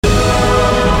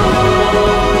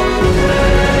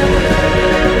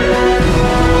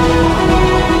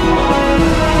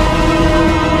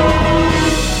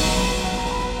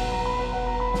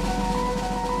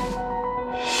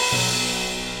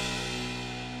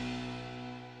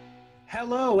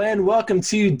Hello and welcome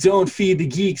to Don't Feed the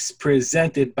Geeks,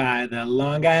 presented by the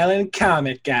Long Island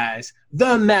Comic Guys,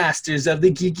 the masters of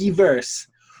the geeky verse.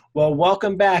 Well,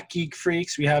 welcome back, Geek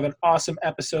Freaks. We have an awesome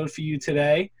episode for you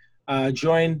today.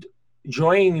 Joining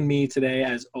me today,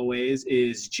 as always,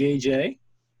 is JJ.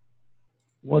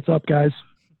 What's up, guys?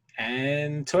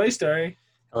 And Toy Story.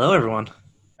 Hello, everyone.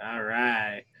 All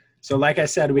right. So, like I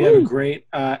said, we have a great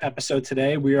episode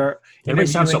today. Everybody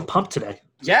sounds so pumped today.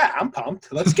 Yeah, I'm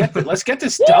pumped. Let's get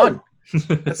this done.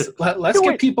 Let's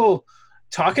get people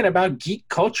talking about geek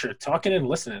culture, talking and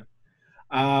listening.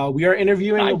 We are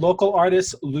interviewing local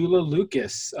artist Lula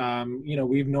Lucas.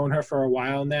 We've known her for a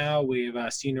while now. We've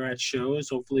seen her at shows.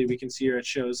 Hopefully, we can see her at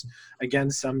shows again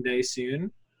someday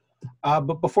soon.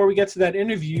 But before we get to that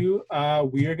interview,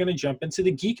 we are going to jump into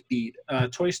the Geek Beat.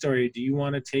 Toy Story, do you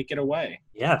want to take it away?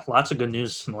 Yeah, lots of good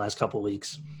news in the last couple of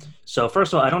weeks. So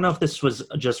first of all, I don't know if this was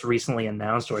just recently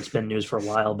announced or it's been news for a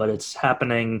while, but it's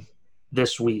happening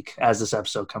this week as this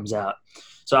episode comes out.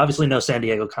 So obviously no San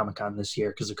Diego Comic-Con this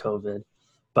year because of COVID,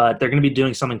 but they're going to be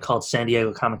doing something called San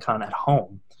Diego Comic-Con at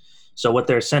home. So what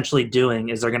they're essentially doing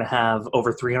is they're going to have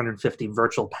over 350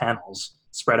 virtual panels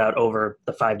spread out over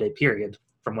the 5-day period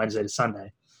from Wednesday to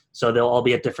Sunday. So they'll all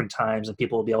be at different times and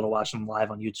people will be able to watch them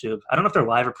live on YouTube. I don't know if they're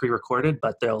live or pre-recorded,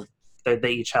 but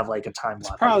they each have like a time It's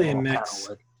block. probably a mix.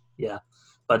 Yeah.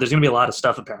 But there's going to be a lot of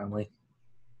stuff apparently.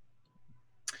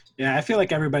 Yeah, I feel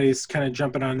like everybody's kind of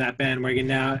jumping on that bandwagon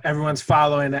now. Everyone's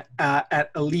following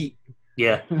at Elite.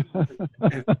 Yeah.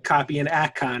 Copying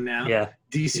AtCon now. Yeah.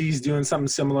 DC's doing something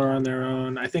similar on their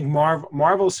own. I think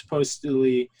Marvel's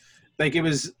supposedly, like it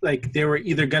was like they were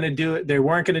either going to do it, they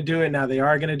weren't going to do it, now they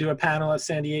are going to do a panel at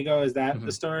San Diego. Is that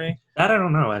the story? That I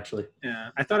don't know, actually. Yeah,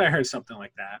 I thought I heard something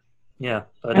like that. Yeah.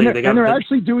 But they're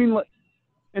actually doing,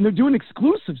 and they're doing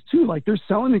exclusives too. Like they're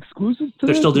selling exclusives to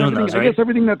They're still doing those, right? I guess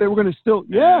everything that they were going to still,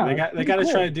 They got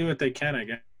to try to do what they can, I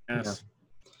guess. Yeah.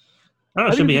 I don't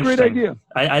know, it should be interesting. Great idea.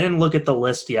 I didn't look at the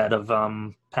list yet of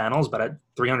panels, but at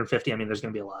 350, I mean, there's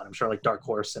going to be a lot. I'm sure like Dark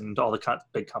Horse and all the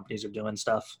big companies are doing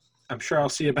stuff. I'm sure I'll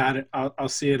see about it. I'll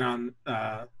see it on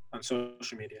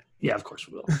social media. Yeah, of course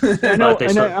we will. I know,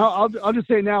 I'll just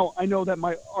say now, I know that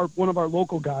one of our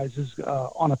local guys is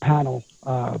on a panel.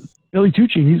 Billy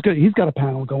Tucci, he's got a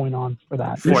panel going on for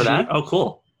that. For that? Oh,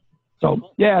 cool.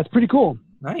 So yeah, it's pretty cool.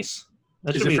 Nice.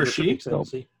 That is it for she?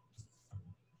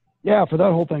 Yeah, for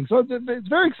that whole thing. So it's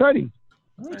very exciting.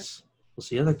 Nice. We'll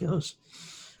see how that goes.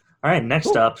 All right,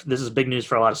 next up, this is big news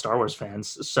for a lot of Star Wars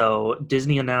fans. So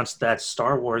Disney announced that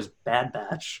Star Wars Bad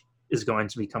Batch is going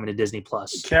to be coming to Disney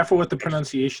Plus. Careful with the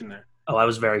pronunciation there. Oh, I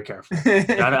was very careful.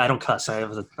 I don't cuss.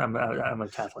 I'm a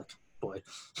Catholic boy.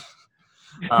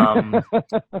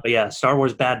 But yeah, Star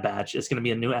Wars Bad Batch is going to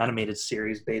be a new animated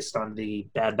series based on the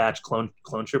Bad Batch clone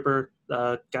trooper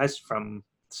guys from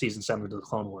season 7 of the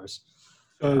Clone Wars.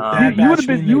 So Bad Batch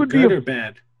you would be good or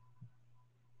bad?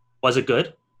 Was it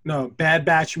good? No, Bad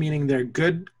Batch meaning they're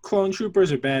good clone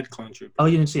troopers or bad clone troopers? Oh,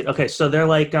 you didn't see it. Okay, so they're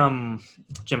like Jim,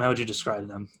 how would you describe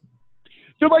them?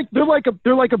 They're like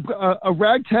a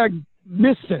ragtag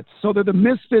misfits. So they're the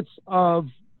misfits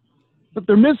but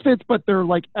they're misfits, but they're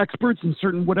like experts in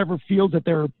certain whatever field that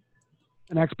they're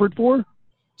an expert for.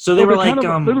 So they were like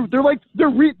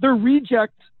they're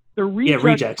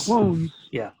rejects clones.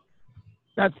 Yeah.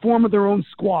 That form of their own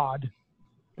squad.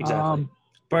 Exactly.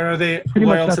 But are they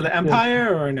loyal to the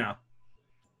Empire or no?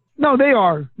 No, they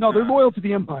are. No, they're loyal to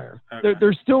the Empire. Okay.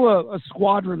 They're still a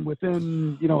squadron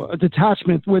within, a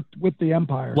detachment with the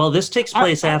Empire. Well, this takes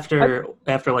place after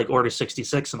like Order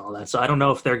 66 and all that. So I don't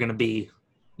know if they're going to be,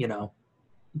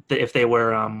 if they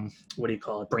were, what do you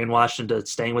call it, brainwashed into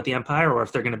staying with the Empire, or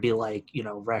if they're going to be like,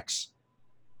 Rex.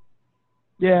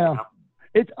 Yeah.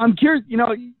 I'm curious,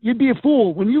 you'd be a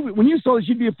fool. When you saw this,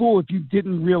 you'd be a fool if you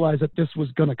didn't realize that this was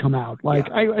going to come out. Like,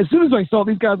 as soon as I saw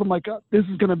these guys, I'm like, they're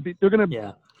going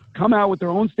to come out with their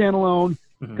own standalone,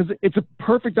 because it's a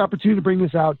perfect opportunity to bring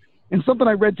this out. And something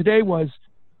I read today was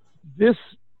this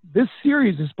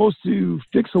series is supposed to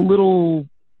fix some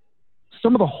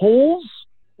of the holes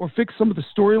or fix some of the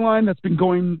storyline that's been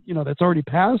going, that's already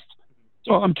passed.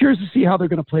 So I'm curious to see how they're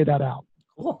going to play that out.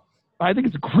 Cool. I think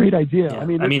it's a great idea. Yeah. I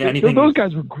mean, anything, those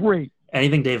guys were great.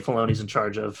 Anything Dave Filoni's in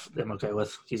charge of, I'm okay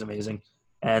with. He's amazing.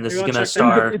 And this is going to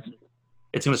star.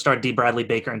 It's going to star D. Bradley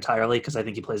Baker entirely because I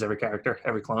think he plays every character,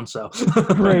 every clone. So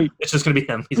great. It's just going to be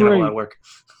him. He's going to have a lot of work.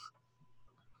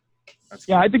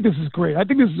 I think this is great. I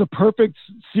think this is a perfect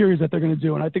series that they're going to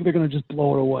do, and I think they're going to just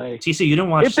blow it away. TC, you didn't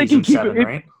watch season 7,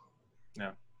 right?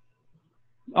 No.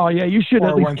 Oh yeah, you should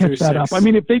at least catch that up. I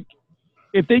mean, if they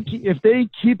if they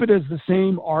keep it as the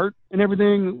same art and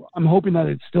everything, I'm hoping that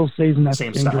it still stays in that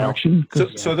same direction.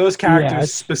 So those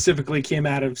characters specifically came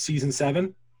out of season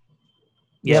 7.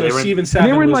 Yeah, so season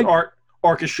 7 was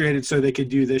orchestrated so they could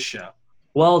do this show.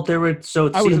 Well,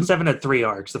 season 7 had 3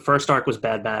 arcs. The first arc was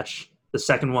Bad Batch. The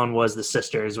second one was the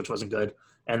Sisters, which wasn't good,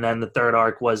 and then the third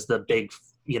arc was the big,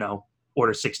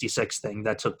 Order 66 thing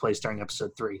that took place during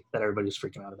episode 3 that everybody was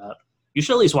freaking out about. You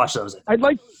should at least watch those. I'd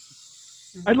like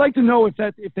to know if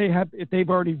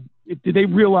did they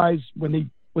realize when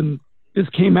this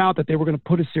came out that they were going to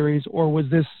put a series, or was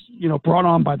this brought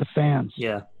on by the fans?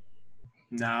 Yeah.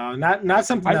 No, not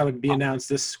something that would be announced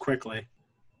this quickly.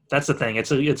 That's the thing.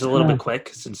 It's a little bit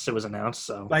quick since it was announced.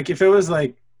 So like if it was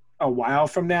like a while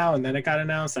from now and then it got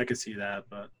announced, I could see that.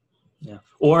 But yeah,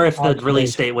 or if the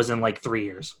release date was in like 3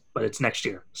 years, but it's next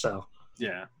year. So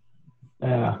yeah.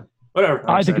 Whatever.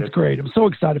 I think it's great. I'm so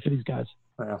excited for these guys.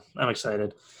 Yeah, I'm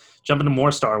excited. Jump into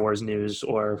more Star Wars news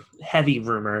or heavy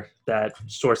rumor that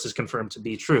sources confirmed to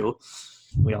be true.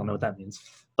 We all know what that means.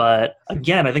 But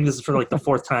again, I think this is for like the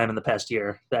 4th time in the past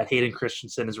year that Hayden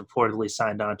Christensen is reportedly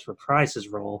signed on to reprise his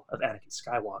role of Anakin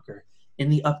Skywalker in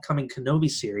the upcoming Kenobi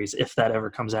series, if that ever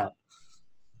comes out.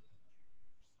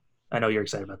 I know you're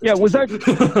excited about this. Yeah, was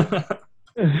that...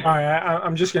 All right,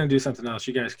 I'm just going to do something else.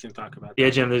 You guys can talk about that. Yeah,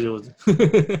 Jim.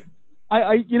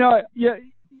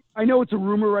 I know it's a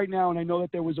rumor right now, and I know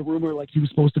that there was a rumor like he was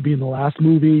supposed to be in the last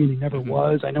movie, and he never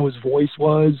was. I know his voice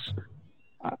was.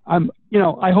 I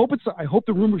hope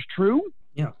the rumor's true.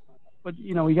 Yeah. But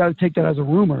you got to take that as a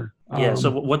rumor. Yeah. So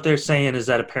what they're saying is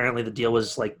that apparently the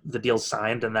deal's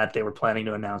signed, and that they were planning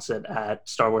to announce it at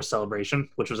Star Wars Celebration,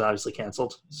 which was obviously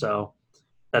canceled. So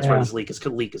that's where this leak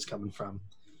is coming from.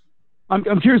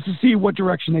 I'm curious to see what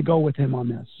direction they go with him on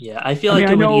this. Yeah, I feel like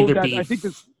it would either be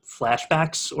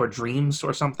flashbacks or dreams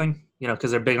or something,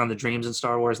 because they're big on the dreams in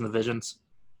Star Wars and the visions.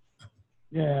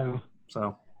 Yeah.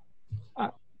 So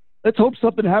let's hope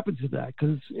something happens to that,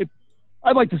 because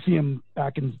I'd like to see him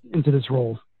back into this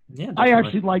role. Yeah, definitely. I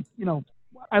actually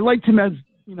I liked him as,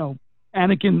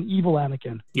 Anakin, evil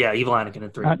Anakin. Yeah, evil Anakin in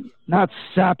 3. Not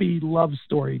sappy love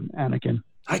story Anakin.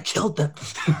 I killed them.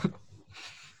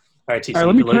 All right, TC,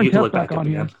 let me turn you can Tess look back back on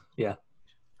here. Again. Yeah.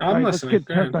 I'm listening. Let's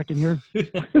get Tess back in here.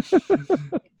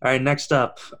 All right, next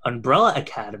up, Umbrella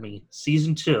Academy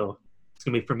Season 2. It's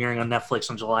going to be premiering on Netflix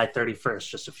on July 31st,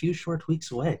 just a few short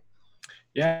weeks away.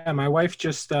 Yeah, my wife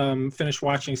just finished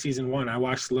watching Season 1. I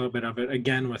watched a little bit of it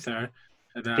again with her.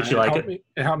 And, did she like it?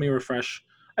 It helped me refresh.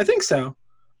 I think so.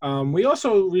 We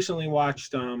also recently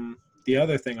watched the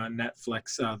other thing on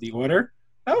Netflix, The Order.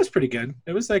 That was pretty good.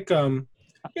 It was like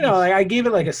I gave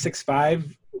it like a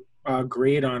 6.5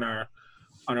 grade on our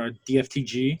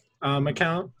DFTG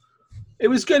account. It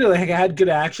was good. Like, it had good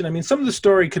action. I mean, some of the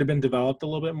story could have been developed a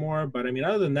little bit more, but I mean,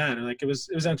 other than that, like it was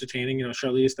entertaining.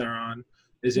 Charlize Theron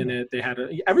is in it. They had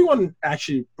everyone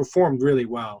actually performed really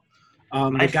well.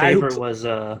 My favorite was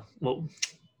I don't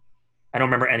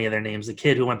remember any of their names. The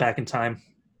kid who went back in time.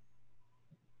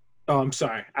 Oh, I'm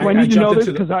sorry. I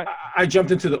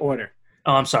jumped into the order.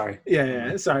 Oh, I'm sorry.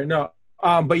 Yeah. Sorry. No.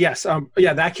 But yes.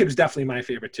 That kid was definitely my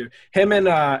favorite too. Him and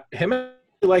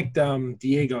liked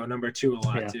Diego number 2 a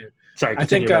lot too. Sorry. I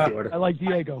think the order. I like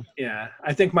Diego. Yeah,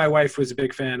 I think my wife was a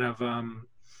big fan of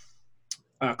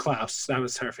Klaus. That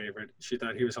was her favorite. She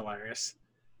thought he was hilarious.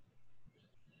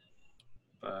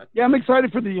 But yeah, I'm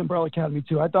excited for the Umbrella Academy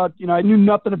too. I thought, I knew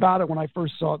nothing about it when I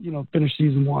first saw it, finished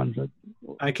Season 1. But,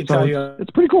 I can tell you, it's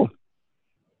pretty cool.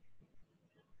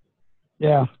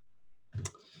 Yeah.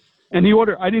 And The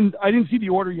Order, I didn't see The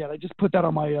Order yet. I just put that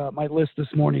on my list this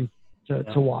morning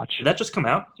to watch. Did that just come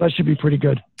out? So that should be pretty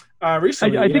good.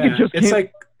 Recently, I think it just came.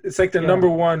 It's like the number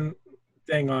 1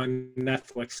 thing on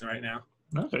Netflix right now.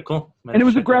 Okay, cool. And it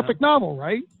was a graphic novel,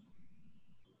 right?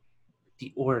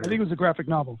 The Order. I think it was a graphic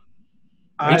novel.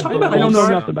 Are you talking about I don't know Old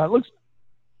nothing about it.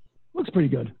 Looks pretty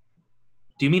good.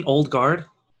 Do you mean Old Guard?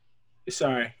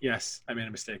 Sorry. Yes, I made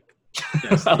a mistake.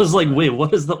 Yes. I was like, wait,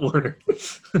 what is The Order?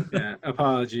 Yeah,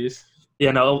 apologies.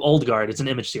 Yeah, no, Old Guard. It's an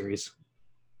Image series.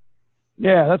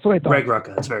 Yeah, that's what I thought. Greg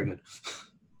Rucka. It's very good.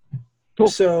 Cool.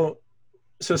 So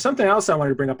something else I wanted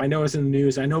to bring up. I know it's in the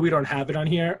news. I know we don't have it on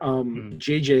here.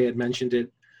 JJ had mentioned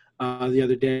it the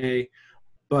other day,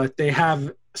 but they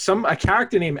have a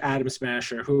character named Atom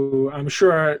Smasher, who I'm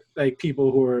sure like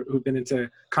people who've been into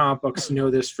comic books know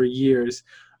this for years.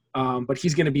 But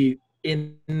he's going to be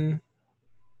in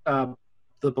the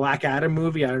Black Adam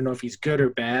movie. I don't know if he's good or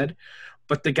bad,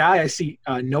 but the guy I see,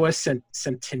 Noah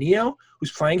Centineo,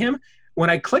 who's playing him. When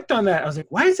I clicked on that, I was like,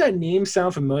 why does that name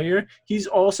sound familiar? He's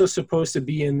also supposed to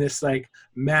be in this like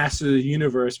Master of the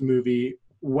Universe movie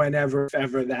whenever, if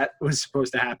ever, that was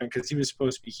supposed to happen, because he was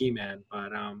supposed to be He-Man.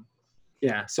 But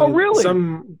yeah. So really?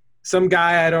 Some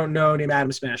guy I don't know named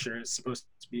Adam Smasher is supposed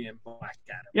to be in Black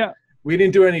Adam. Yeah. We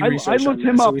didn't do any research looked on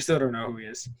him that, up. so we still don't know who he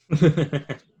is.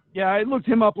 Yeah, I looked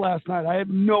him up last night. I've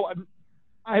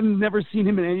never seen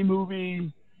him in any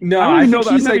movie. No, I think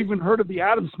I've he's never like. even heard of the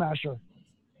Atom Smasher.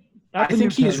 I That's a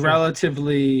think new he's character.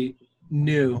 relatively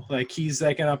new. Like, he's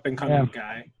like an up and coming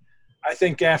guy. I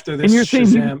think after And this you're saying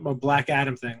Shazam, Black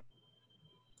Adam thing,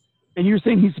 And you're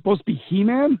saying he's supposed to be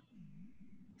He-Man?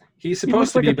 he's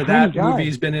supposed to like be, a but tiny that guy.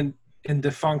 movie's been in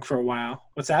defunct for a while.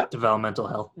 What's that? Developmental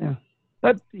hell. Yeah.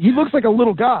 He looks like a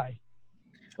little guy.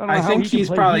 I don't know I how think he can he's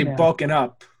play probably He-Man. bulking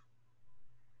up.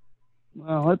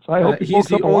 Well, I hope he He's bulks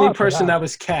the up a only lot for person that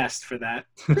was cast for that.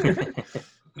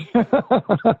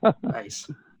 Nice.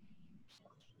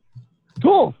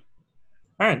 Cool.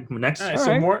 All right, next. All right, All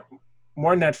so right.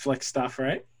 more Netflix stuff,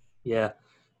 right? Yeah.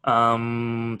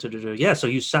 Yeah, so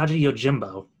Usagi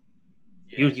Yojimbo.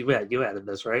 You added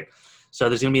this, right? So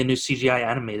there's going to be a new CGI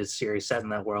animated series set in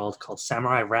that world called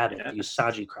Samurai Rabbit, Yeah. the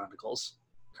Usagi Chronicles,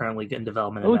 currently in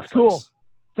development It on looks Netflix. cool.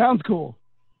 Sounds cool.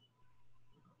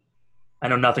 I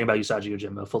know nothing about Usagi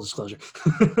Yojimbo, full disclosure.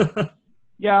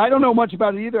 Yeah, I don't know much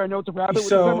about it either. I know it's a rabbit with a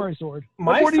So, samurai sword. What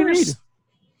My more do you need?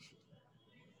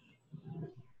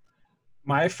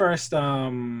 first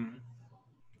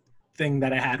thing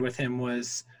that I had with him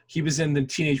was he was in the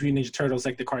Teenage Mutant Ninja Turtles,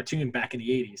 like the cartoon back in the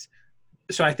 80s.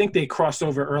 So I think they crossed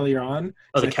over earlier on.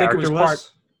 Oh, the I think it character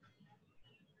was?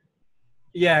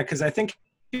 Yeah, because I think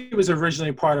he was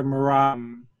originally part of Mirage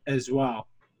as well.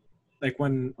 Like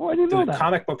when Oh, I didn't know the that.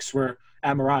 comic books were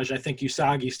at Mirage, I think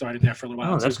Usagi started there for a little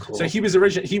while. Oh, that's too. cool. So he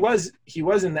was he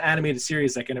was in the animated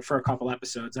series, like in it for a couple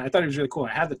episodes, and I thought it was really cool.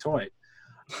 I had the toy,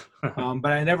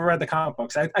 but I never read the comic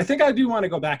books. I think I do want to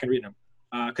go back and read them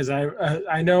because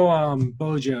I know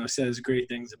Bojo says great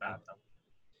things about them.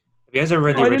 Have you guys ever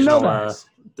read the Oh, I didn't know original,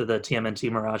 that. the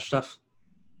TMNT Mirage stuff?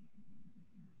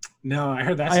 No, I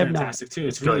heard that's I have not. fantastic too.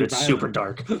 It's It's good. really It's super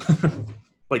violent. dark.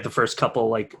 Like the first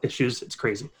couple issues, it's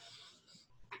crazy.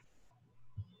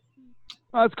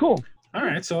 Oh, that's cool. All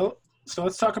right, so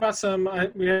let's talk about some.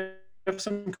 We have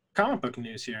some comic book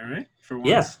news here, right? For once.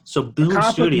 Yeah. So Boom Comic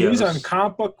book Studios. news on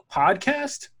comic book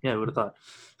podcast. Yeah, who would have thought?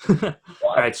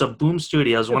 All right, so Boom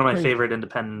Studios, one of my That's crazy. favorite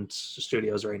independent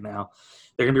studios right now.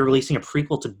 They're going to be releasing a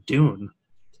prequel to Dune,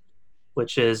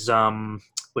 which is a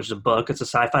book. It's a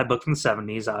sci-fi book from the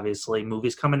 70s, obviously.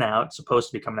 Movie's coming out. It's supposed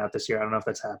to be coming out this year. I don't know if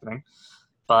that's happening.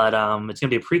 But it's going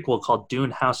to be a prequel called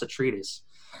Dune House Atreides.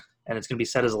 And it's going to be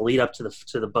set as a lead up to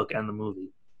the book and the movie.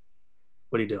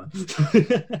 What are you doing?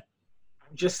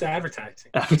 I'm just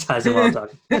advertising. Advertising while I'm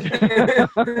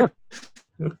talking.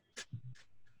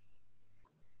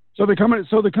 So they're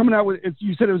coming out with.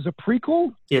 You said it was a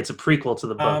prequel. Yeah, it's a prequel to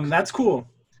the book. That's cool.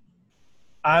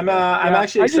 I'm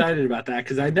actually I just- excited about that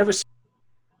because I never.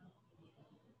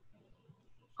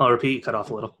 I'll repeat, you cut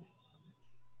off a little.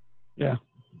 Yeah.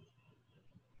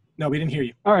 No, we didn't hear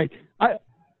you. All right. I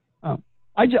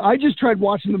just tried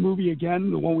watching the movie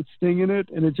again, the one with Sting in it,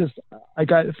 and I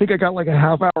think I got like a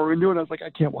half hour into it. And I was like,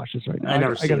 I can't watch this right now. I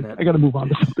never seen it. I got to move on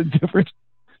to something different.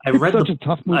 I It's read such the a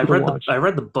tough movie I to read watch. I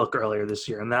read the book earlier this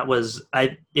year, and I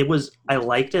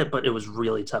liked it, but it was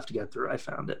really tough to get through. I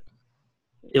found it.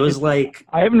 It was like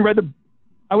I haven't read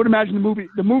I would imagine the movie.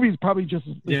 The movie is probably just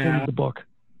as good Yeah. as the book.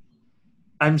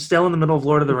 I'm still in the middle of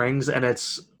Lord of the Rings, and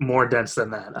it's more dense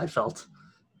than that. I felt.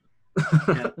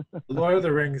 Lord of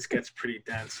the Rings gets pretty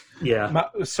dense. Yeah.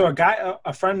 So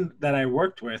a friend that I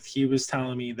worked with, he was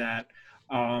telling me that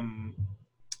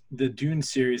the Dune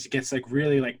series gets like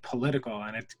really like political,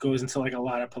 and it goes into like a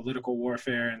lot of political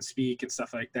warfare and speak and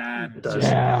stuff like that. It does.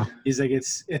 Yeah. He's like,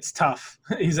 it's tough.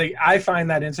 He's like, I find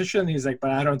that interesting. He's like,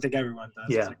 but I don't think everyone does.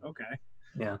 Yeah. It's like, okay.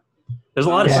 Yeah. There's a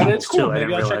lot of Yeah. But sequels it's cool. too. I Maybe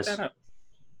didn't I'll realize. check that out.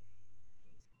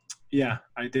 Yeah,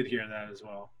 I did hear that as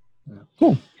well.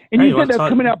 Cool. And Hey, you you said wanna that's talk-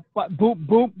 coming out. But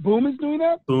Boom is doing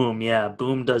that. Boom. Yeah.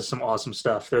 Boom does some awesome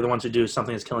stuff. They're the ones who do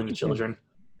Something Is Killing You Children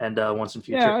and Once in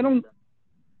Future. Yeah,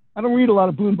 I don't read a lot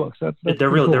of Boom books. That's They're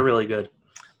pretty really cool. they're really good.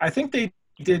 I think they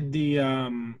did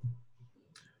the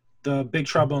Big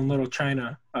Trouble in Little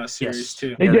China series Yes.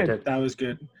 too. They Yeah, did. That was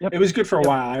good. Yep. It was good for a Yep.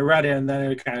 while. I read it and then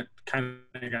it kind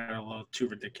of got a little too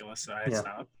ridiculous, so I Yeah.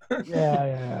 stopped.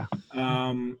 Yeah.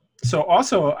 So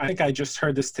also, I think I just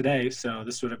heard this today. So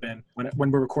this would have been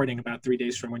when we're recording about 3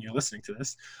 days from when you're listening to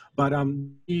this. But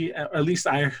at least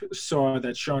I saw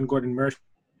that Sean Gordon Murphy,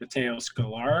 Matteo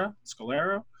Scalaro,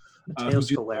 Mateo who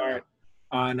do Scalera. art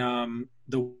on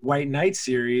the White Knight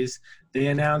series, they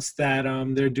announced that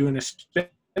they're doing a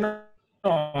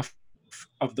spin-off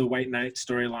of the White Knight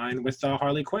storyline with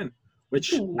Harley Quinn.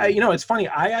 which it's funny.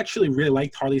 I actually really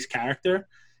liked Harley's character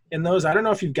in those. I don't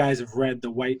know if you guys have read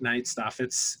the White Knight stuff.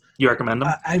 You recommend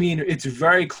them? I mean, it's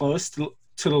very close to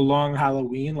the Long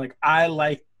Halloween. Like, I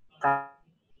like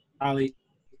probably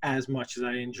as much as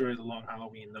I enjoy the Long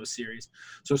Halloween, those series.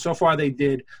 So far they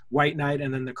did White Knight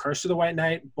and then the Curse of the White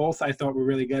Knight. Both I thought were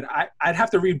really good. I'd have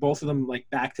to read both of them like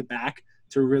back to back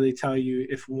to really tell you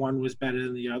if one was better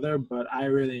than the other, but I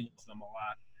really enjoyed them a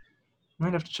lot.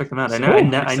 Might have to check them out. So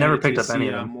I never picked up any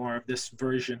of them. More of this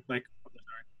version, like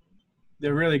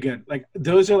they're really good. Like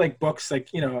those are like books. Like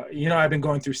I've been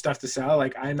going through stuff to sell.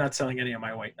 Like I'm not selling any of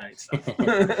my White Knight stuff.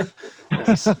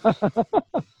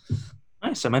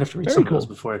 Nice. I might have to read some of those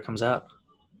before it comes out.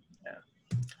 Yeah.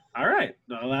 All right.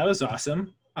 Well, that was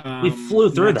awesome. We flew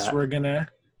through that. We're gonna.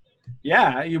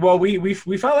 Yeah. Well, we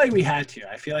felt like we had to.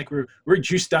 I feel like we're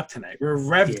juiced up tonight. We're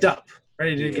revved up,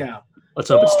 ready to go. Let's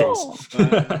hope it stays.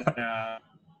 But,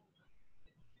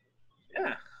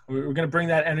 yeah. We're going to bring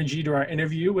that energy to our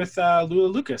interview with Lula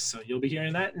Lucas. So you'll be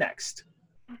hearing that next.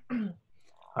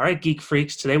 All right, Geek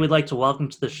Freaks. Today we'd like to welcome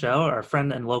to the show our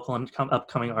friend and local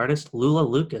upcoming artist, Lula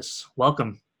Lucas.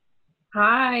 Welcome.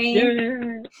 Hi.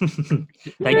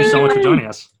 Thank you so much for joining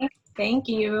us. Thank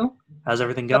you. How's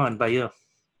everything going by you?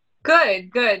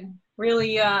 Good.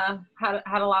 Really had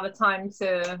a lot of time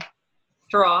to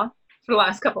draw for the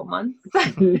last couple of months.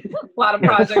 A lot of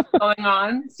projects going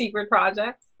on, secret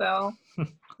projects. So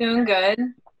doing good.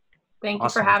 Thank you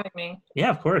for having me. Yeah,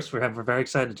 of course. We're very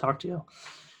excited to talk to you.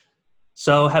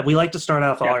 So we like to start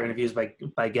off all our interviews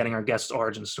by getting our guests'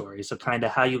 origin story. So kind of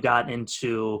how you got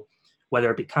into, whether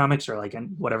it be comics or like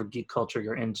whatever geek culture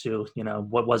you're into,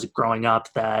 what was it growing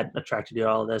up that attracted you to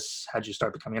all of this? How'd you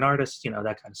start becoming an artist?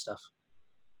 That kind of stuff.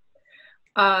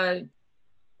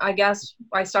 I guess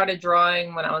I started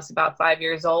drawing when I was about 5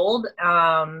 years old,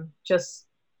 just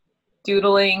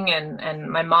doodling, and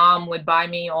my mom would buy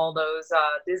me all those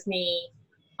Disney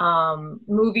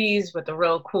movies with the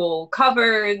real cool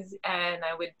covers, and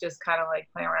I would just kind of like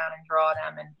play around and draw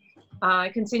them. And I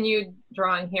continued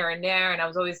drawing here and there, and I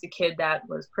was always the kid that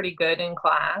was pretty good in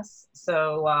class.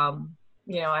 So,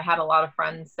 I had a lot of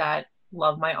friends that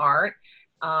loved my art.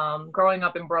 Growing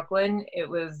up in Brooklyn, it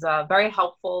was very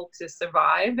helpful to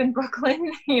survive in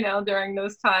Brooklyn, during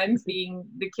those times, being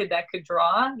the kid that could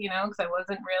draw, because I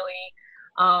wasn't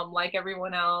really like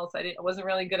everyone else. I wasn't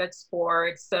really good at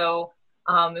sports. So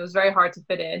it was very hard to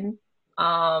fit in.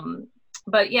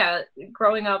 But yeah,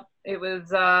 growing up, it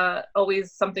was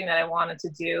always something that I wanted to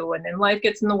do. And then life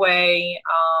gets in the way.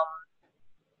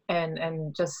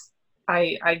 And just,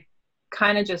 I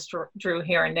kind of just drew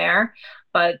here and there.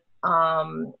 But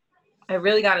I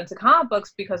really got into comic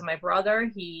books because my brother,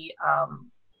 he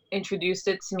introduced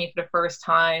it to me for the first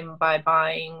time by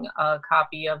buying a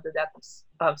copy of The Death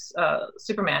of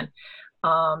Superman.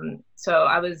 So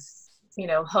I was,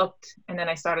 hooked, and then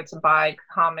I started to buy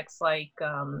comics like,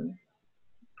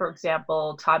 for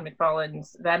example, Todd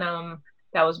McFarlane's Venom.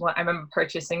 That was one I remember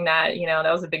purchasing that.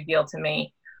 That was a big deal to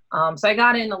me. So I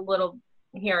got in a little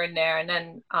here and there, and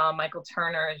then Michael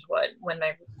Turner is when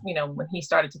he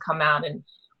started to come out, and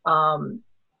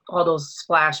all those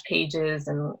splash pages,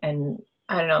 and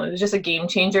I don't know, it was just a game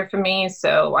changer for me.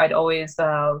 So I'd always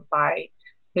buy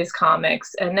his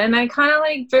comics, and then I kind of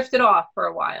like drifted off for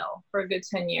a while, for a good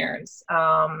 10 years,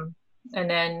 and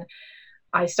then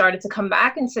I started to come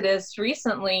back into this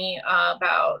recently.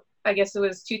 About, I guess it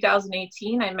was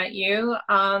 2018, I met you,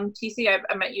 TC.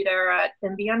 I met you there at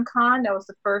Symbion Con. That was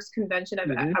the first convention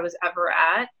I was ever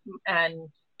at. And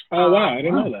oh, wow, I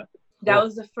didn't know that. That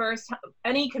was the first,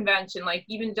 any convention, like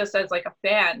even just as like a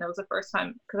fan, that was the first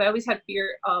time, because I always had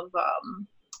fear of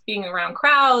being around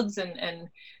crowds, and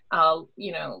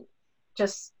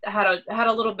just had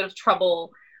a little bit of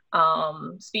trouble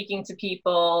speaking to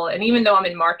people. And even though I'm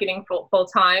in marketing full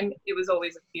time, it was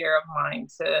always a fear of mine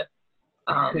to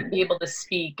be able to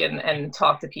speak and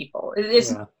talk to people.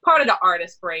 It's part of the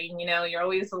artist brain, you're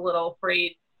always a little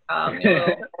afraid, you're a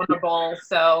little vulnerable.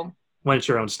 So when it's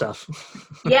your own stuff.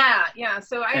 yeah.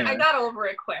 So I got over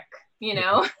it quick,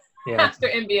 After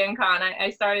Symbion Con, I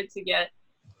started to get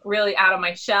really out of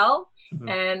my shell. Mm-hmm.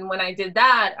 And when I did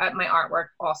that, my artwork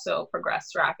also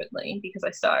progressed rapidly, because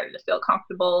I started to feel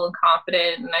comfortable and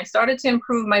confident, and I started to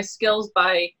improve my skills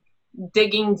by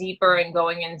digging deeper and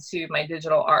going into my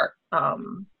digital art,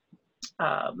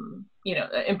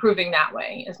 improving that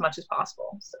way as much as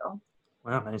possible. So.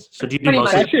 Wow, nice. So do you do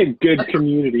it's actually a good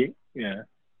community. Yeah.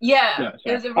 Yeah.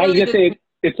 I was gonna say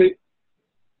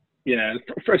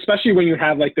for especially when you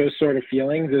have like those sort of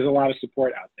feelings, there's a lot of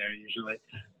support out there usually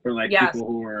for like people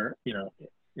who are,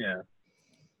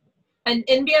 And And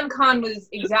NBN Con was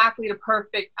exactly the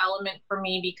perfect element for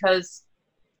me because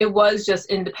it was just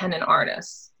independent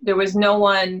artists. There was no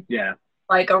one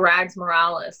like a Rags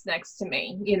Morales next to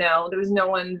me. You know, there was no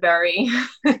one very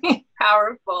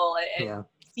powerful and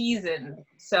seasoned.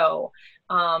 So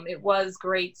it was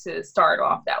great to start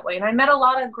off that way. And I met a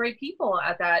lot of great people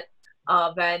at that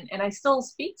event, and I still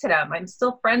speak to them. I'm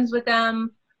still friends with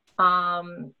them.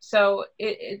 So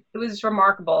it was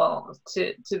remarkable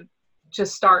to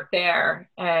just start there,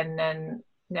 and then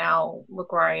now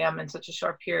look where I am in such a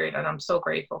short period, and I'm so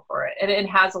grateful for it. And it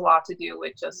has a lot to do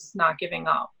with just not giving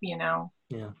up, you know?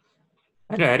 Yeah.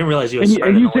 I didn't realize you had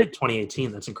started in late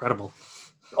 2018. That's incredible.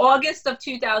 August of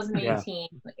 2018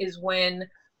 is when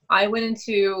I went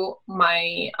into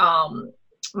my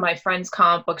my friend's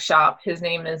comic book shop. His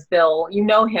name is Bill. You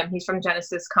know him. He's from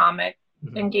Genesis Comic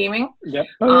and Gaming. Yep.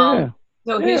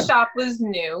 So his shop was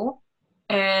new,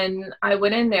 and I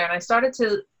went in there and I started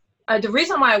to the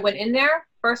reason why I went in there,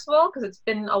 first of all, because it's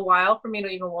been a while for me to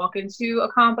even walk into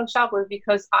a comic book shop, was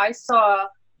because I saw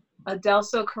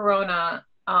Adelso Corona,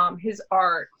 his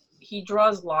art. He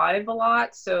draws live a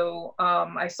lot, so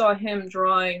I saw him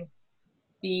drawing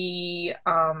the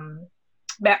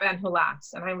Batman Who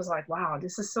Laughs, and I was like, wow,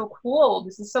 this is so cool,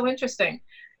 this is so interesting,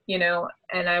 you know.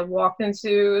 And I walked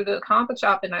into the comic book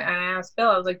shop and I asked Bill,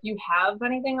 I was like, you have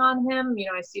anything on him? You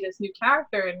know, I see this new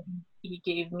character, and he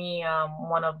gave me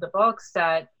one of the books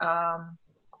that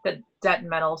Debt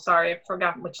Metal, sorry, I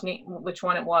forgot which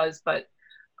one it was, but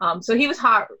so he was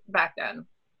hot back then.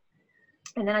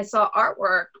 And then I saw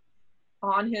artwork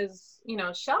on his, you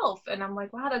know, shelf, and I'm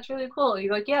like, wow, that's really cool. He's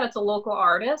like, yeah, that's a local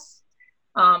artist,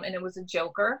 and it was a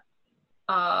Joker,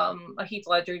 a Heath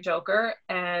Ledger Joker,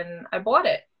 and I bought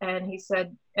it. And he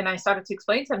said, and I started to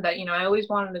explain to him that, you know, I always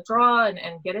wanted to draw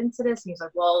and get into this. And he's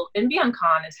like, well, NBN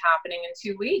Con is happening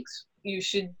in 2 weeks. You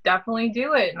should definitely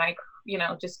do it. And I, you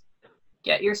know, just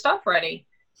get your stuff ready.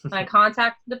 And I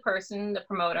contacted the person, the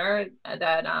promoter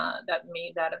that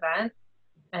made that event.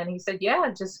 And he said,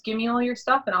 yeah, just give me all your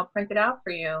stuff and I'll print it out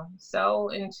for you. So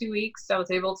in 2 weeks, I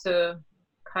was able to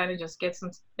kind of just get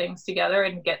some things together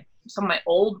and get some of my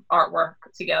old artwork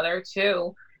together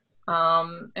too,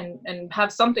 and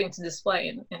have something to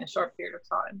display in a short period of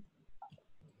time.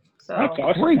 So that's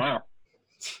awesome. Wow.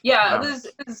 Yeah, wow.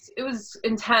 It was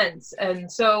intense.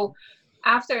 And so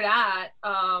after that,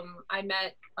 I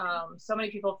met so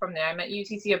many people from there. I met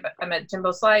UTC, I met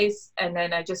Jimbo Slice, and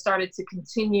then I just started to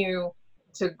continue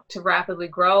to rapidly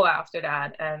grow after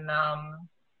that. And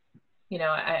you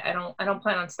know, I don't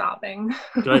plan on stopping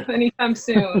anytime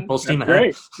soon. Full steam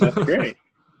ahead. That's great.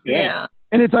 Yeah.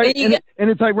 And it's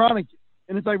ironic.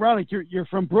 And it's ironic. You're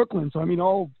from Brooklyn, so I mean,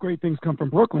 all great things come from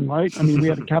Brooklyn, right? I mean, we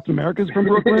had Captain America's from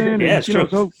Brooklyn. Yeah, it's true.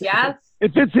 So yes,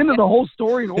 it fits into the whole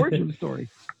story and origin story.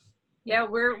 Yeah,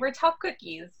 we're tough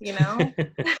cookies, you know.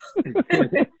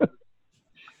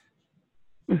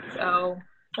 So,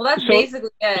 well, that's basically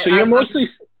it. So you're mostly.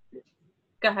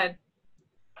 Go ahead.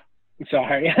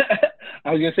 Sorry,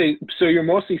 I was gonna say. So you're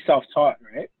mostly self-taught,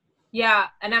 right? Yeah,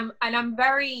 and I'm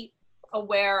very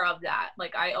aware of that.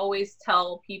 Like, I always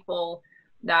tell people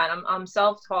that I'm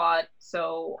self-taught,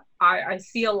 so I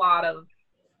see a lot of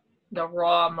the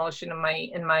raw emotion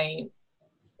in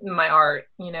my art,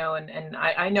 you know, and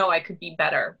I know I could be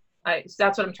better. So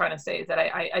that's what I'm trying to say, is that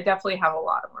I definitely have a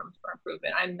lot of room for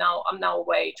improvement. I'm no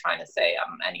way trying to say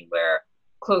I'm anywhere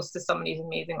close to some of these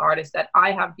amazing artists that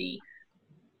I have the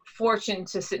fortune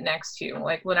to sit next to.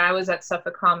 Like when I was at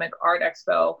Suffolk Comic Art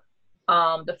Expo,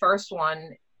 the first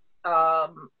one,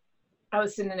 I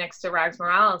was sitting next to Rags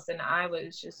Morales, and I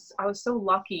was so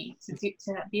lucky to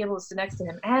be able to sit next to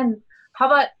him. And how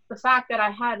about the fact that I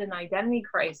had an identity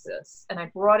crisis and I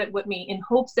brought it with me in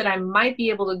hopes that I might be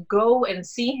able to go and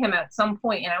see him at some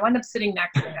point, and I wound up sitting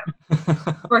next to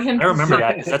him for him. I remember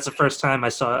that, because that's the first time I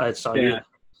saw you.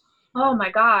 Oh my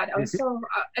God, I was so,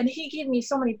 and he gave me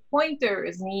so many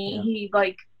pointers, and he's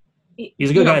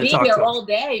a good guy to talk being there to. all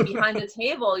day behind the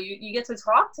table, you get to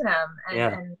talk to them,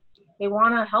 and they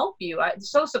want to help you.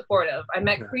 So supportive. I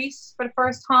met Kreese for the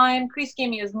first time. Kreese gave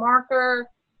me his marker.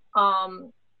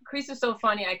 Kreese is so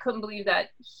funny. I couldn't believe that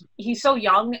he's so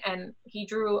young, and he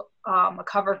drew a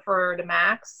cover for the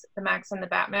Max and the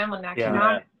Batman when that came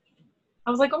out. I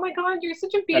was like, oh my God, you're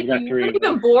such a baby. You weren't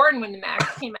even born when the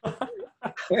Max came out.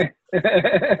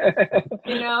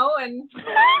 You know, and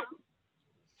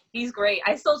he's great.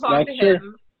 I still talk to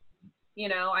him. You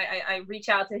know, I reach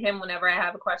out to him whenever I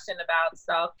have a question about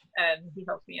stuff, and he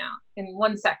helps me out in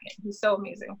 1 second. He's so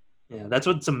amazing. Yeah, that's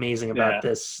what's amazing about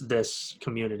this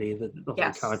community, the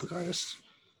whole comic book artists.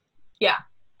 Yeah,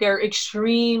 they're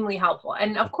extremely helpful.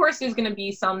 And of course, there's going to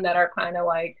be some that are kind of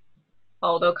like,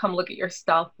 oh, they'll come look at your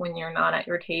stuff when you're not at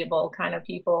your table kind of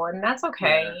people. And that's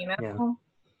okay, you know? Yeah.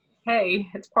 Hey,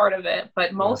 it's part of it.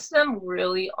 But most of them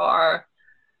really are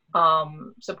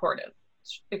supportive,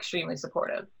 extremely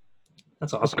supportive.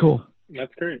 That's awesome. That's cool.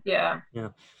 That's great. Yeah. Yeah.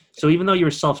 So even though you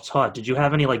were self-taught, did you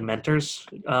have any like mentors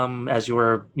as you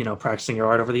were, practicing your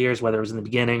art over the years, whether it was in the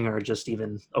beginning or just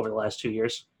even over the last 2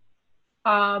 years?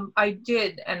 I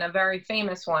did, and a very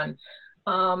famous one.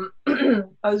 I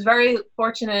was very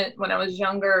fortunate when I was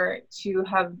younger to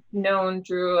have known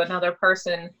Drew, another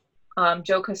person,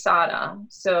 Joe Quesada.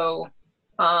 So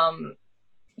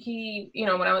he,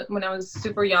 when I was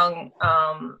super young,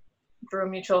 through a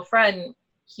mutual friend,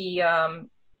 he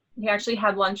actually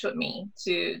had lunch with me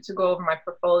to go over my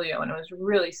portfolio, and it was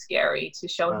really scary to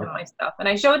show him my stuff. And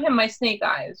I showed him my snake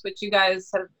eyes, which you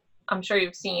guys have, I'm sure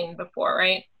you've seen before,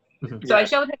 right? Mm-hmm. So I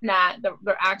showed him that,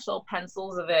 the actual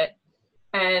pencils of it,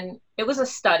 and it was a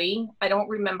study. I don't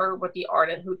remember what the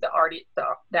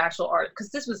actual art, because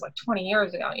this was like 20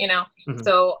 years ago, Mm-hmm.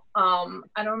 So I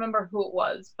don't remember who it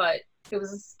was, but it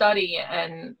was a study,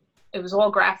 and it was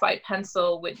all graphite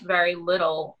pencil with very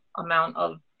little amount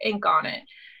of ink on it.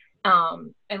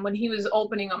 And when he was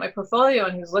opening up my portfolio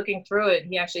and he was looking through it,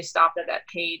 he actually stopped at that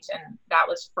page, and that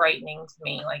was frightening to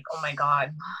me. Like, oh my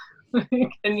God.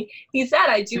 And he said,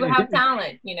 I do have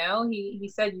talent, he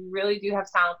said, you really do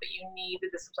have talent, but you need the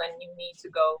discipline. You need to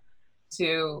go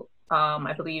to,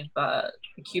 I believe, the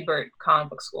Kubert comic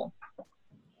book school.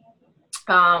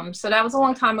 So that was a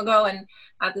long time ago. And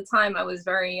at the time I was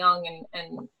very young,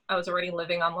 and I was already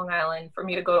living on Long Island. For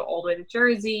me to go all the way to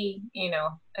Jersey,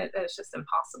 it's just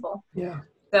impossible. Yeah.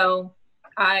 So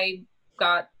I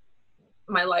got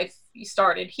my life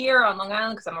started here on Long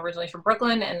Island because I'm originally from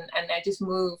Brooklyn, and I just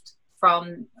moved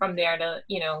from there to,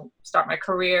 start my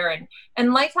career,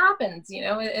 and life happens,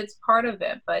 it's part of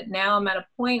it. But now I'm at a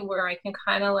point where I can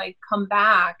kind of like come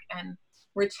back and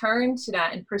return to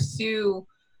that and pursue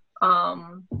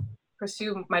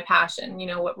my passion,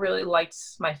 what really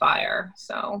lights my fire.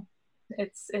 So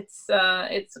it's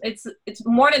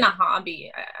more than a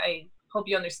hobby. I hope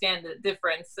you understand the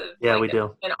difference of we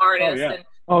do. An artist and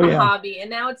a hobby. And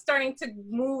now it's starting to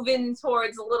move in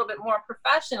towards a little bit more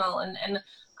professional, and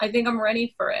I think I'm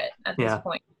ready for it at this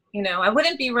point. I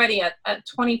wouldn't be ready at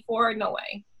 24, no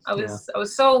way. I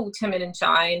was so timid and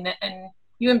shy, and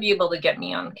you wouldn't be able to get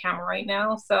me on camera right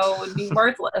now, so it would be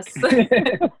worthless.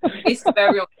 Waste of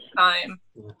everyone's time.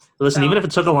 Yeah. Listen, even if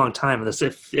it took a long time,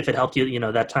 if it helped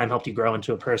you, that time helped you grow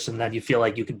into a person that you feel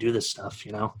like you could do this stuff,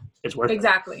 it's worth it.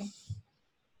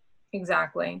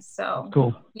 Exactly. So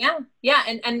cool. Yeah.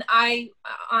 And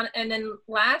and then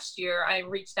last year I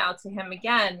reached out to him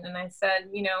again, and I said,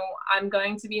 I'm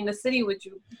going to be in the city. Would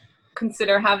you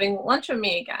consider having lunch with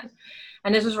me again?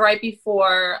 And this was right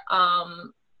before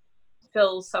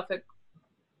Phil's Suffolk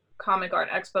Comic Art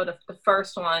Expo, the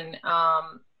first one.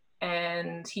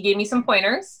 And he gave me some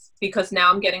pointers, because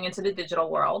now I'm getting into the digital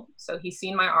world. So he's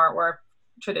seen my artwork,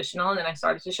 traditional, and then I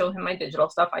started to show him my digital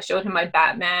stuff. I showed him my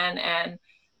Batman and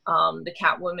the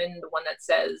Catwoman, the one that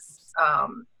says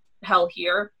 "Hell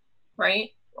Here," right?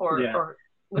 Or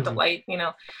with the light,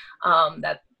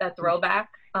 that throwback.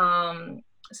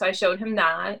 So I showed him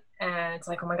that, and it's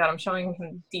like, oh my God, I'm showing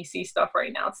him DC stuff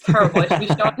right now. It's terrible. I should be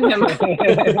showing him.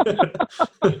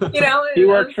 He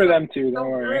works for them too. Don't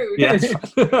worry. Yes.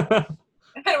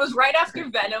 And it was right after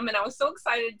Venom, and I was so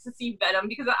excited to see Venom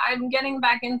because I'm getting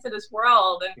back into this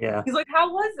world. And he's like,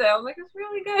 "How was it?" I was like, "It's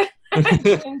really good. I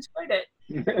actually enjoyed it."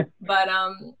 But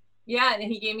and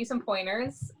he gave me some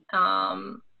pointers.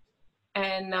 And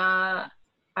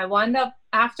I wound up,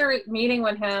 after meeting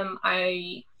with him,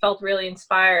 I felt really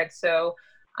inspired. So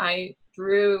I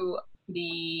drew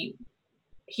the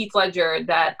Heath Ledger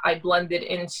that I blended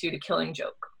into The Killing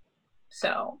Joke.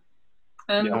 So.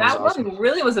 And that one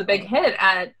really was a big hit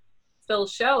at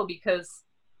Phil's show, because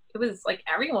it was like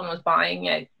everyone was buying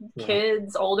it,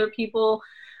 kids, older people,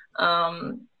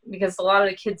 because a lot of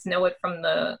the kids know it from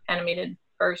the animated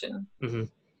version. Mm-hmm.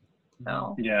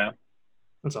 So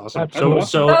that's awesome.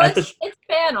 So it's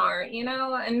fan art,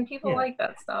 and people like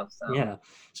that stuff. So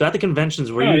So at the conventions,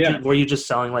 were you just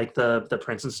selling like the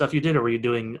prints and stuff you did, or were you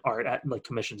doing art at like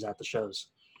commissions at the shows?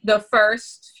 The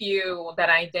first few that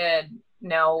I did,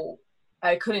 no.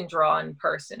 I couldn't draw in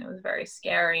person. It was very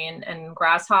scary. And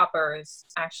Grasshoppers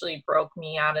actually broke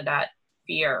me out of that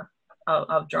fear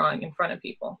of drawing in front of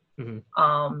people.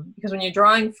 Mm-hmm. Because when you're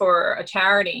drawing for a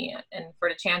charity and for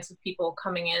the chance of people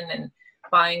coming in and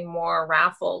buying more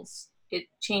raffles, it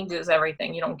changes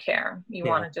everything. You don't care. You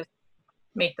want to just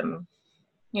make them,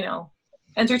 not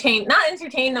entertain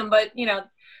them, but,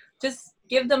 just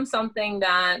give them something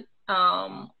that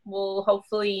will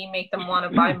hopefully make them want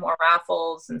to buy more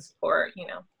raffles and support, you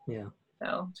know. Yeah.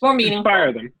 So it's more meaningful.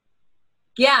 Inspire them.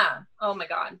 Yeah. Oh my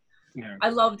God. Yeah. I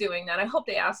love doing that. I hope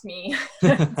they ask me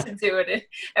to do it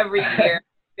every year.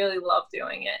 Really love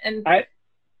doing it. And I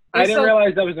didn't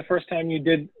realize that was the first time you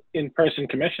did in-person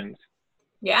commissions.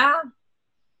 Yeah.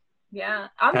 Yeah.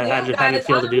 I'm How new, did guys. it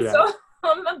feel to do that?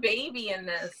 I'm a baby in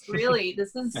this. Really.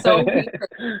 This is so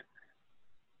weird.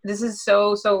 This is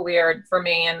so weird for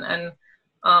me. And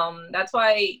that's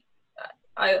why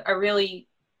I really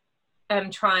am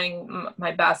trying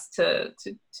my best to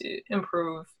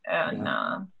improve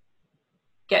and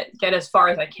get as far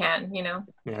as I can, you know.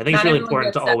 Yeah, I think it's really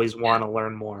important to always want to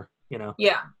learn more, you know.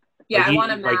 Yeah. Like I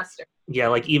want to master. Yeah,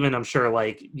 like even I'm sure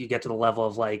like you get to the level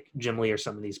of like Jim Lee or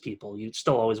some of these people, you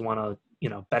still always want to, you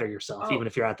know, better yourself, even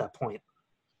if you're at that point.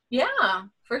 Yeah,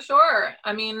 for sure.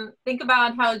 I mean, think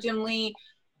about how Jim Lee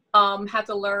had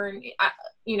to learn,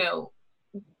 you know,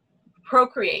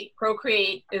 Procreate.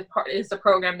 Procreate is the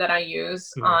program that I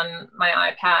use on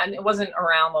my iPad. It wasn't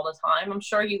around all the time. I'm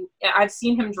sure I've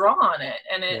seen him draw on it,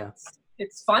 and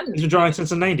it's fun. He's been drawing since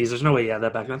the 90s. There's no way you had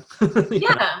that back then.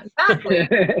 Yeah, exactly.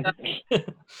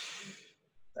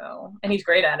 So, and he's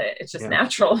great at it. It's just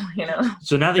natural, you know.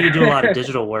 So now that you do a lot of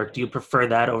digital work, do you prefer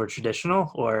that over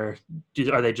traditional, or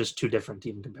are they just too different to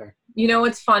even compare? You know,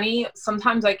 it's funny.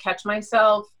 Sometimes I catch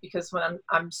myself because when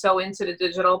I'm so into the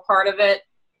digital part of it,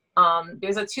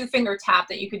 there's a 2-finger tap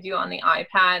that you could do on the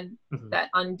iPad that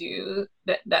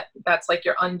that's like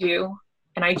your undo.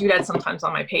 And I do that sometimes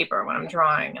on my paper when I'm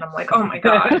drawing, and I'm like, oh my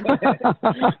God.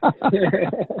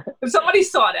 If somebody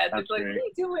saw that, they'd be like, what are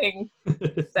you doing?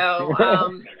 So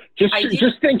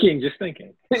just thinking.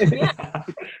 Yeah.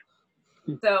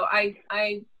 So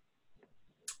I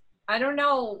don't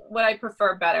know what I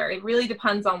prefer better. It really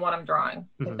depends on what I'm drawing,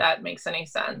 if that makes any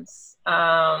sense.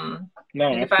 No,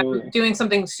 if I'm doing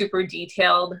something super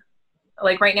detailed,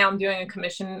 like right now I'm doing a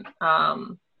commission,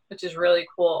 which is really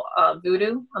cool.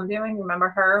 Voodoo, I'm doing. Remember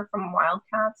her from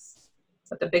Wildcats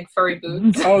with the big furry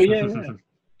boots? Oh yeah.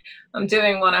 I'm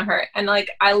doing one of her, and like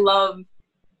I love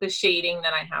the shading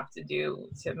that I have to do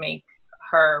to make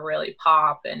her really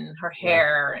pop, and her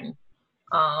hair, and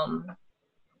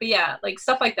but yeah, like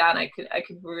stuff like that. I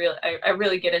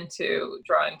really get into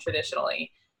drawing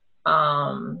traditionally.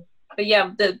 But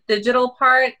yeah, the digital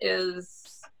part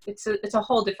it's a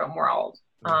whole different world.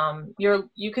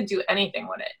 You could do anything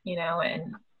with it, you know,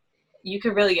 and you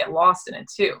could really get lost in it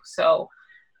too. So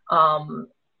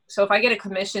if I get a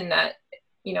commission that,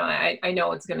 you know, I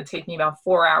know it's going to take me about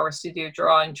 4 hours to do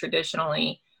drawing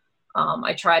traditionally,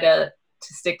 I try to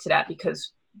stick to that,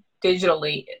 because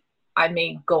digitally I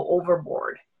may go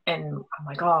overboard. And I'm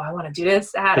like, oh, I want to do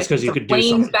this. That's because you could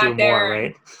do more,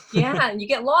 right? Yeah, and you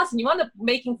get lost, and you end up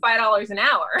making $5 an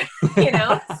hour, you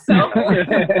know? So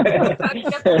you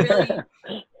have to really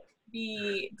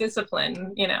be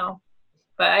disciplined, you know?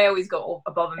 But I always go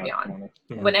above and beyond.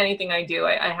 Yeah. When anything I do,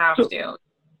 I have to.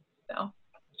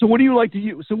 So what do you like to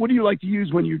use? So what do you like to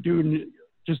use when you're doing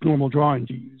just normal drawing?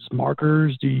 Do you use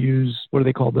markers? Do you use, what are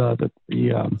they called? The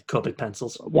Copic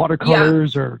pencils,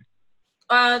 watercolors, or?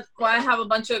 Well, I have a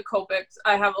bunch of Copics.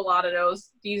 I have a lot of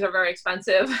those. These are very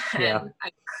expensive. And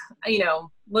I, you know,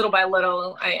 little by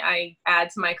little, I add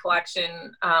to my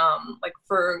collection. Like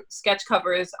for sketch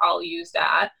covers, I'll use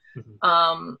that.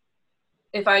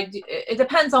 It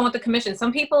depends on what the commission.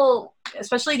 Some people,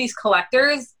 especially these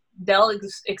collectors, they'll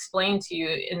explain to you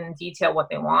in detail what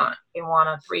they want. They want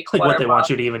a 3/4 like what they want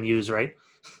you to even use, right?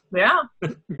 Yeah.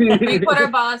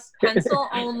 3/4 bust, pencil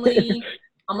only.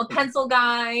 I'm a pencil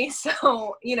guy,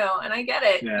 so, you know, and I get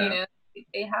it. You know,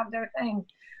 they have their thing.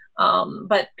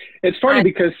 But it's funny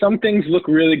because some things look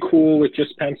really cool with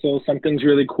just pencils, some things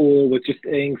really cool with just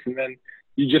inks, and then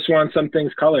you just want some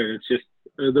things colored. It's just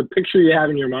the picture you have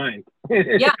in your mind.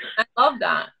 Yeah, I love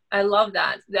that. I love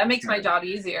that. That makes my job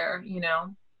easier, you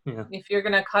know. Yeah. If you're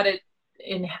going to cut it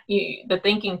in the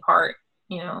thinking part,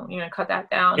 you know, you're going to cut that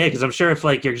down. Yeah, because I'm sure if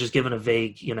like you're just given a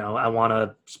vague, you know, I want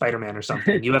a Spider-Man or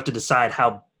something, you have to decide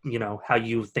how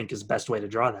you think is the best way to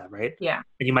draw that, right? Yeah.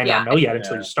 And you might not know yet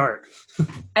until you start.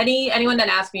 Anyone that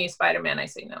asks me Spider-Man, I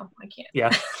say no, I can't. Yeah.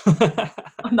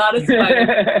 I'm not a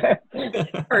Spider-Man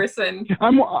person.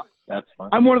 That's fun.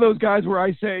 I'm one of those guys where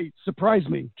I say, surprise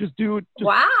me. Just do it.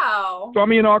 Wow. Draw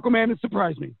me an Aquaman and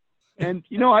surprise me. And,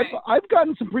 you know, I've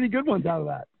gotten some pretty good ones out of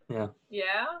that. Yeah.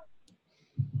 Yeah.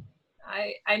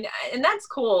 And that's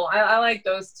cool. I like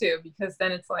those too, because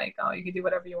then it's like, oh, you can do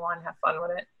whatever you want and have fun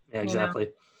with it. Yeah, exactly.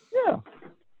 You know? Yeah.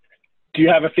 Do you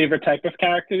have a favorite type of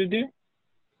character to do?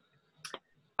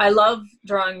 I love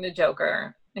drawing the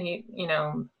Joker. You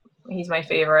know, he's my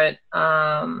favorite.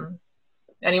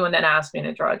 anyone that asks me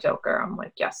to draw a Joker, I'm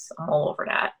like, yes, I'm all over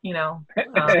that.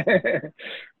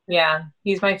 Yeah,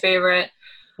 he's my favorite.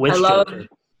 Which I love Joker?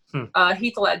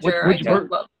 Heath Ledger. Which I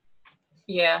don't love.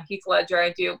 Yeah, Heath Ledger.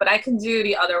 I do, but I can do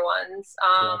the other ones.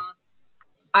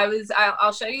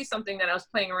 I'll show you something that I was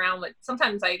playing around with.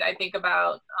 Sometimes I think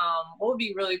about what would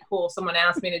be really cool if someone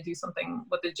asked me to do something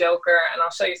with the Joker, and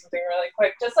I'll show you something really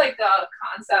quick, just like the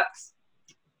concepts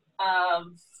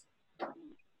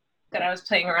that I was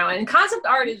playing around with. And concept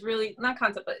art is really not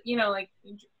concept, but like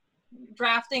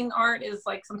drafting art is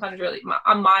like sometimes really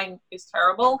mine is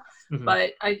terrible,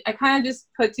 but I kind of just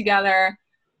put together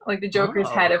like the Joker's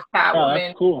head of Catwoman.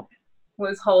 That's cool.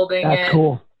 Was holding That's it.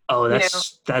 cool. Oh,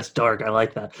 that's dark. I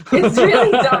like that. It's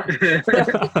really dark.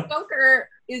 The Joker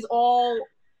is all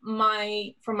from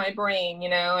my brain,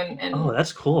 and oh,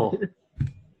 that's cool.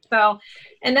 So,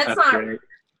 and that's not. Great.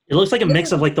 It looks like a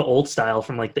mix of like the old style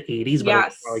from like the 80s, but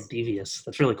Yes. more like devious.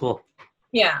 That's really cool.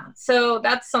 Yeah. So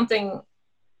that's something,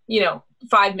 5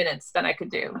 minutes that I could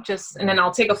do. And then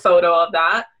I'll take a photo of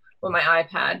that with my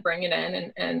iPad, bring it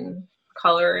in, and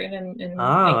color it and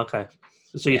okay.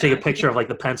 So you take a picture of like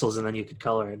the pencils and then you could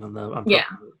color it on the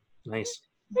Nice.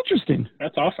 Interesting.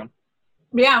 That's awesome.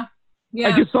 Yeah.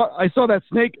 Yeah. I saw that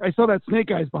snake. I saw that snake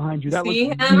eyes behind you. That See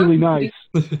looks him? really nice.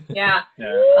 Yeah.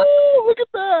 Ooh, look at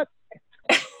that.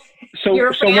 So You're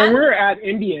a when fan? we're at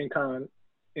Indian Con,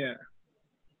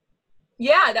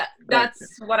 Yeah,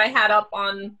 that's what I had up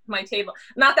on my table.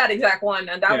 Not that exact one,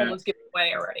 and that one was given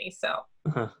away already. So,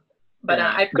 but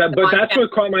that's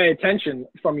what caught my attention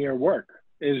from your work.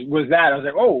 Was that I was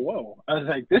like, oh, whoa! I was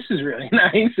like, this is really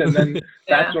nice. And then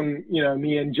that's when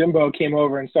me and Jimbo came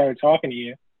over and started talking to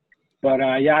you. But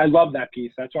I love that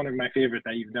piece. That's one of my favorite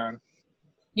that you've done.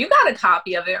 You got a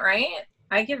copy of it, right?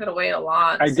 I give it away a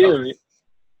lot. I do.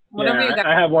 Whatever you got.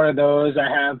 I have one of those.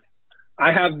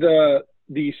 I have the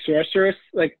sorceress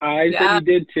like eyes that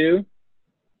you did too.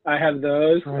 I have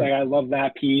those. Right. Like I love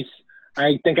that piece.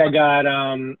 I think I got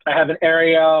I have an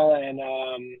Ariel and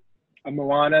a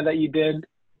Moana that you did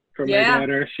for my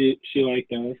daughter. She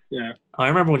liked those. Yeah. Oh, I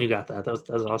remember when you got that. That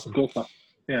was awesome. Cool stuff.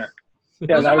 Yeah.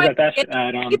 Yeah, that was at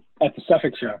the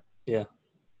Suffolk show. Yeah.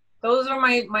 Those are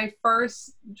my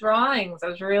first drawings. I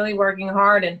was really working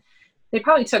hard, and they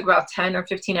probably took about 10 or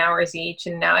 15 hours each,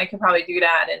 and now I can probably do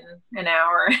that in an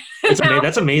hour.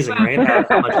 That's amazing, right?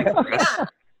 How much you progress.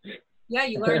 Yeah,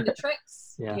 you learn the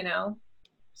tricks,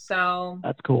 So.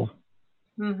 That's cool.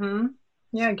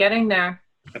 Yeah, getting there.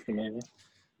 That's amazing.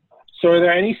 So are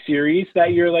there any series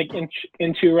that you're like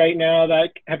into right now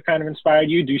that have kind of inspired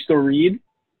you? Do you still read?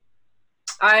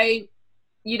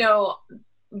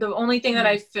 The only thing that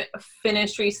I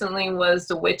finished recently was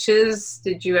The Witches.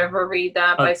 Did you ever read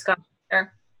that by Scott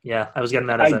Meyer? Yeah, I was getting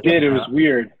that. I did. It was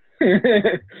weird.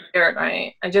 Weird,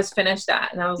 right? I just finished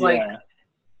that, and I was like,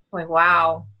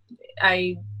 wow.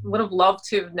 I would have loved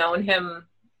to have known him,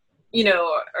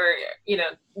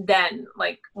 then,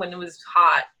 like when it was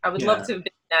hot. I would love to have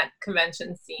been in that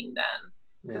convention scene then,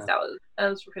 because that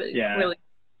was really really.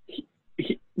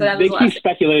 They keep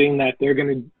speculating that they're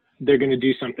gonna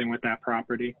do something with that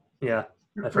property. Yeah.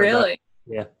 Really?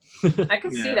 Yeah. I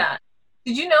could see that.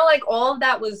 Did you know like all of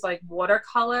that was like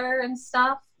watercolor and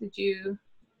stuff? Did you?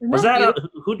 Was that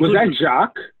was that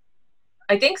Jacques?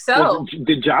 I think so.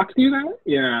 Did Jacques do that?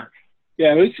 Yeah.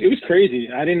 Yeah, it was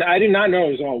crazy. I did not know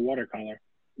it was all watercolor.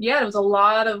 Yeah, it was a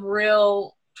lot of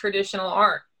real traditional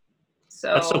art.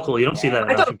 So that's so cool. You don't see that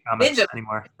enough in comics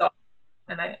anymore.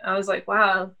 And I was like,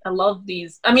 wow, I love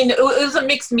these. I mean, it was a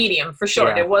mixed medium for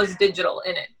sure. There was digital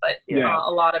in it, but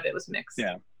a lot of it was mixed.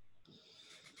 Yeah.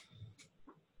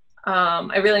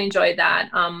 I really enjoyed that.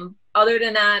 Other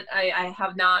than that, I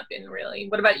have not been really.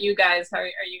 What about you guys? Are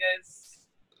you guys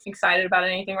excited about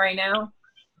anything right now?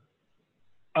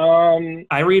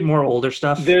 I read more older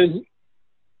stuff.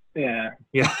 Yeah.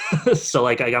 So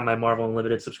like I got my Marvel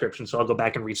Unlimited subscription, so I'll go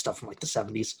back and read stuff from like the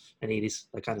 70s and 80s,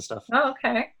 that kind of stuff. Oh,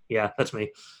 okay. Yeah, that's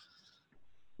me.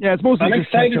 Yeah, it's mostly. I'm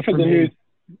excited for the new.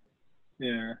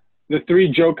 Yeah, the 3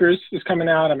 Jokers is coming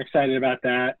out. I'm excited about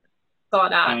that. Saw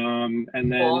that.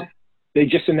 And then they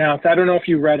just announced. I don't know if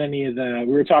you read any of the.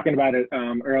 We were talking about it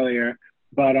earlier,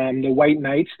 but the White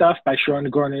Knight stuff by Sean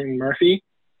Gordon Murphy.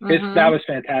 That was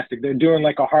fantastic. They're doing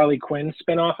like a Harley Quinn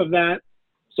spinoff of that.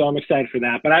 So I'm excited for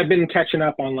that. But I've been catching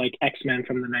up on like X-Men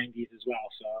from the 90s as well.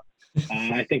 So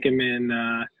I think I'm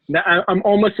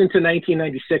almost into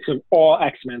 1996 of all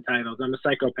X-Men titles. I'm a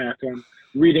psychopath. So I'm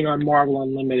reading on Marvel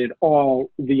Unlimited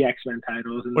all the X-Men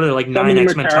titles. And what are there, like 9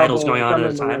 X-Men titles going on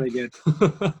at a time? Really good.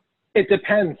 It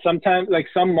depends. Sometimes, like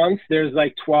some months, there's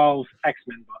like 12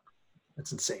 X-Men books.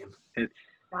 That's insane.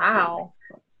 Wow.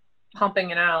 Pumping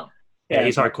it out. Yeah,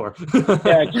 he's hardcore.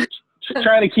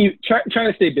 Trying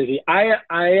to stay busy. I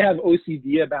have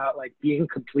OCD about like being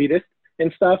completist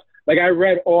and stuff. Like I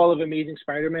read all of Amazing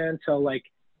Spider-Man till like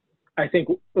I think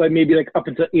like maybe like up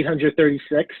until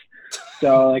 836.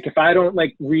 So like if I don't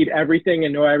like read everything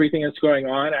and know everything that's going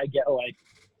on, I get like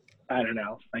I don't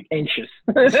know, like anxious.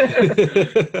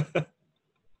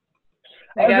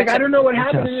 I don't know what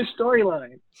happened in this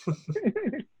storyline.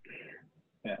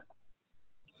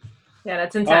 Yeah,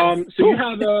 that's intense.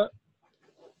 So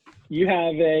you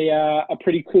have a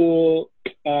pretty cool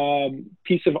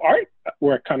piece of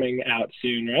artwork coming out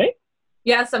soon, right?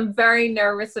 Yes, I'm very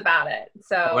nervous about it.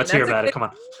 So let's hear about it. Come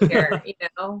on. Here, you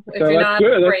know, if so you're let's,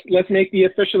 not let's make the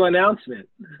official announcement.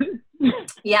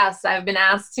 Yes, I've been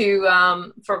asked to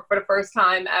for the first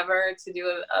time ever to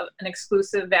do an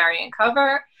exclusive variant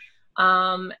cover,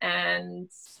 and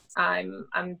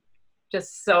I'm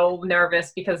just so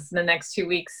nervous because the next 2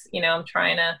 weeks, you know, I'm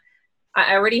trying to.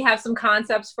 I already have some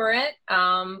concepts for it,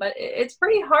 but it's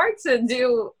pretty hard to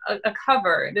do a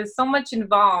cover. There's so much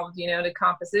involved, you know, the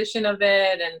composition of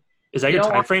it, and is that your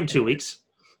time frame? 2 weeks?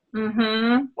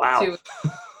 Mm-hmm. Wow.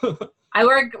 I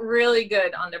work really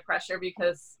good under pressure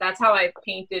because that's how I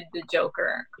painted the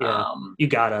Joker. Yeah, you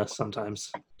gotta sometimes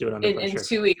do it under pressure. In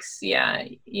 2 weeks, yeah,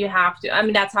 you have to. I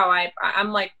mean, that's how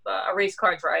I'm like a race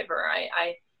car driver.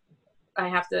 I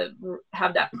have to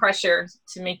have that pressure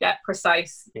to make that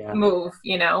precise move,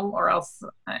 you know, or else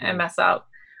I mess up.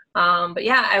 But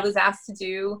yeah, I was asked to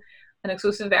do an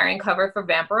exclusive variant cover for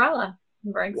Vampirella.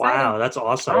 I'm very excited. Wow, that's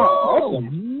awesome. Oh,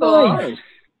 nice.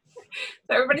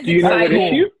 So everybody's excited. Do you know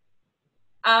what issue?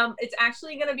 It's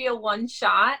actually going to be a one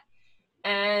shot,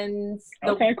 and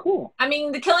okay, cool. I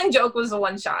mean, The Killing Joke was a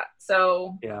one shot,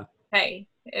 so yeah. Hey,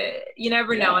 you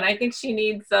never know, and I think she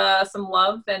needs some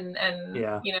love, and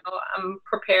you know, I'm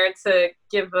prepared to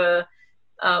give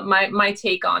my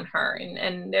take on her,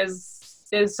 and there's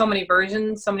so many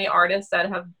versions, so many artists that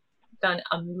have done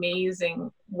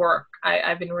amazing work.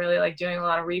 I've been really like doing a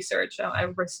lot of research. I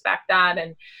respect that,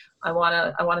 and I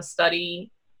wanna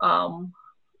study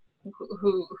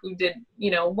who did,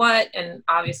 you know, what, and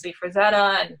obviously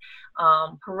Frazetta and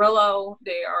Perillo,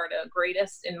 they are the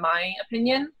greatest in my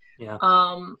opinion. Yeah.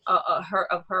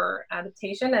 Her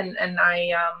adaptation, and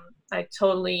I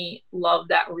totally love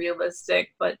that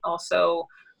realistic but also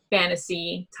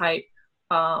fantasy type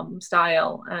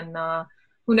style, and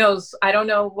who knows, I don't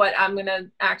know what I'm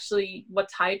gonna what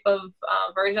type of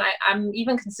version. I'm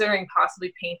even considering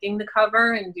possibly painting the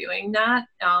cover and doing that.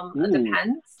 It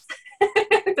depends.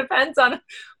 It depends on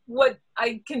what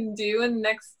I can do in the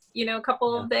next, you know,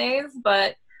 couple of days,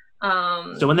 but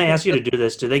so when they ask you to do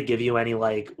this, do they give you any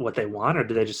like what they want, or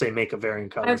do they just say make a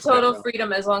variant cover? I have total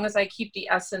freedom as long as I keep the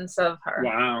essence of her.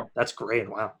 Wow, that's great.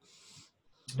 Wow,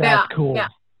 that's cool. Yeah,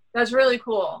 that's really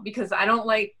cool because I don't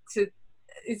like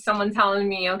someone telling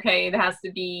me, okay, it has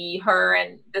to be her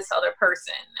and this other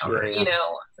person, or you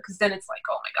know, because then it's like,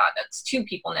 oh my god, that's two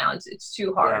people now. It's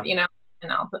too hard, you know.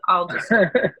 And I'll just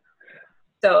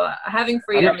so having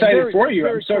freedom. I'm excited for you.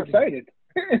 I'm so excited.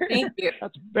 Thank you.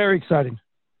 That's very exciting.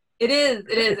 It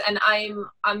is, and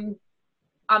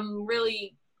I'm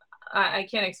really, I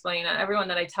can't explain it. Everyone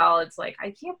that I tell, it's like,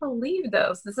 I can't believe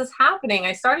this is happening.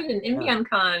 I started in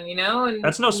ImbianCon, you know, and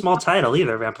that's no small title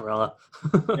either, Vampirella.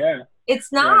 Yeah,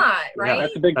 it's not right. Yeah,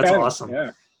 that's a big. That's title. Awesome.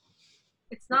 Yeah,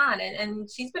 it's not, and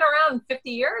she's been around 50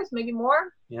 years, maybe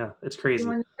more. Yeah, it's crazy.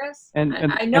 And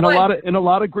I know a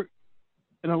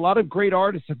lot of great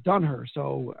artists have done her.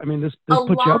 So I mean, this puts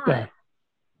you up there.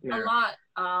 A lot.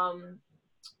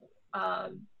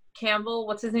 Campbell,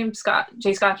 what's his name?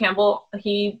 J. Scott Campbell.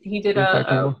 He did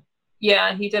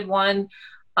he did one.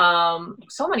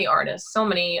 So many artists, so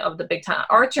many of the big time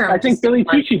Archer. I think Billy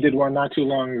Tucci did one not too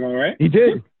long ago, right? He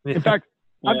did. In fact,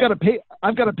 I've got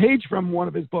a page from one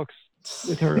of his books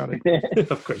with her on it.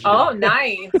 Of course. Oh,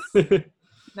 nice,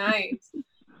 nice.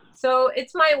 So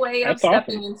it's my way of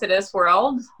stepping into this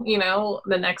world, you know,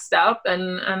 the next step,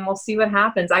 and we'll see what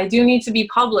happens. I do need to be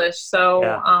published, so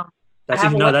that's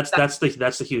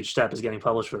the huge step, is getting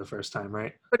published for the first time,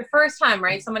 right? For the first time,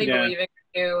 right? Somebody believing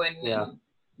in you and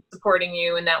supporting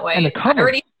you in that way. And the cover. I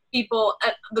already people,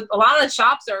 a lot of the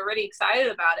shops are already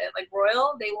excited about it. Like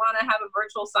Royal, they want to have a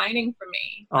virtual signing for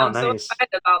me. I'm so excited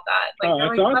about that. Like,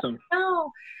 that's awesome.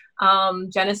 No.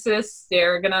 Genesis,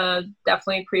 they're gonna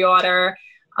definitely pre-order.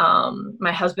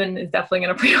 My husband is definitely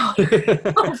gonna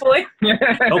pre-order. Hopefully.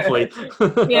 Hopefully.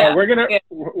 Yeah. We're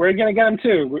gonna get them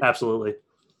too. Absolutely.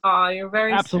 Oh, you're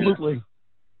very absolutely.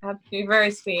 Sweet. You're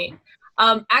very sweet.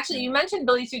 Actually, you mentioned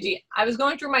Billy Tucci. I was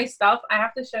going through my stuff. I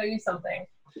have to show you something.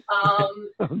 Oh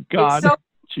God,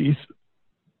 jeez.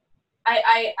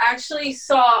 I actually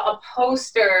saw a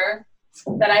poster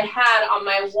that I had on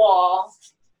my wall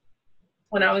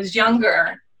when I was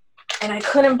younger, and I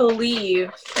couldn't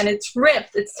believe, and it's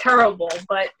ripped, it's terrible,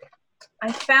 but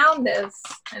I found this,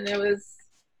 and it was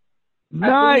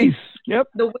nice. Yep.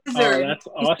 The Wizard. Oh, that's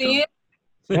awesome. You see it?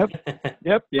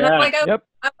 Yep. Yeah. Like, Yep.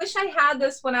 I wish I had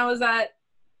this when I was at,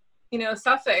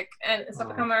 Suffolk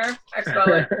Summer Expo.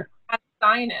 And I had to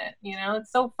sign it.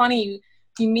 It's so funny.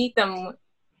 You meet them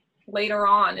later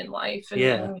on in life,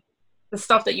 and the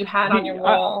stuff that you had on your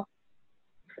wall.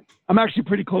 I'm actually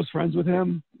pretty close friends with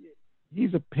him.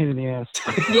 He's a pain in the ass.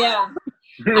 Yeah.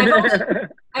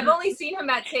 I've only seen him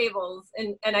at tables,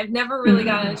 and I've never really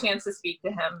gotten a chance to speak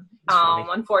to him.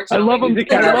 Unfortunately, I love him.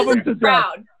 I love him to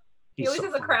crowd. He always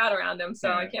has a crowd around him,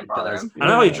 so I can't bother him. I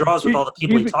know how he draws with all the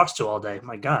people he talks to all day.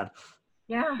 My God.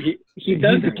 Yeah. He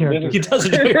does. He's a character. He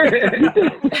doesn't.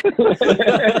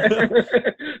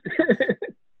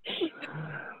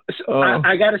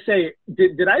 I gotta say,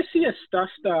 did I see a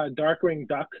stuffed Darkwing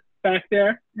Duck back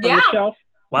there on the shelf?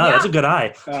 Wow, that's a good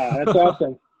eye. That's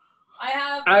awesome. I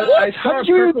have. I saw a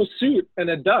purple suit and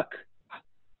a duck.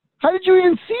 How did you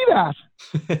even see that?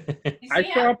 I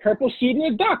saw a purple suit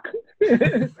and a duck.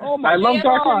 Oh my! I love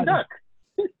God. Darkwing Duck.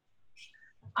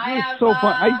 I have. So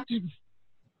fun.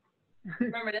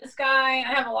 Remember this guy? I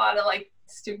have a lot of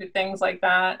stupid things like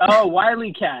that. Oh,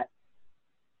 Wily Cat.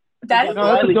 That is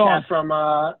Wily Cat from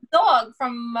dog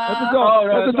from. That's a dog.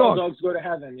 That's all dogs go to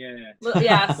heaven. Yeah.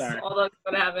 Yes, all dogs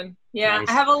go to heaven. Yeah, nice.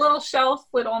 I have a little shelf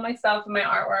with all my stuff and my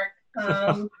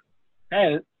artwork.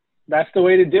 Hey, that's the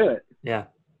way to do it. Yeah.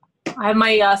 I have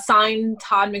my signed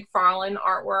Todd McFarlane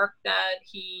artwork that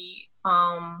he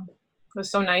was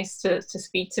so nice to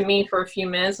speak to me for a few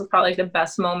minutes. It was probably the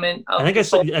best moment of I think I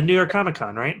saw at New York Comic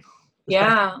Con, right?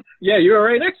 Yeah. Yeah, you were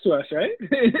right next to us, right?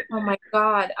 Oh my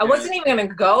God. I wasn't even going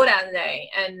to go that day.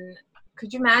 And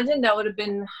could you imagine that would have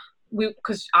been,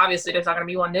 because obviously there's not going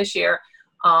to be one this year.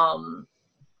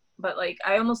 But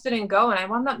I almost didn't go, and I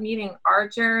wound up meeting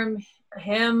Archer,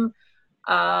 him.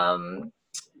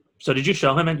 So did you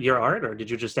show him your art, or did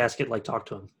you just ask it, talk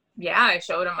to him? Yeah, I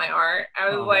showed him my art.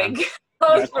 I was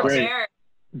I was prepared.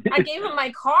 I gave him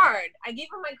my card. And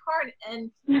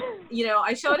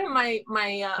I showed him my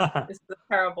this is a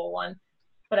terrible one,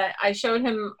 but I showed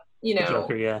him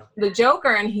the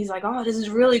Joker, and he's like, oh, this is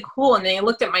really cool. And then he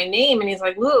looked at my name, and he's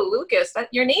like, Lucas,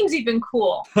 your name's even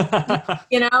cool. I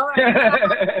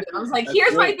was like,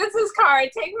 here's my business card.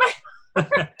 Take my.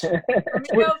 Let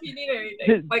me know if you need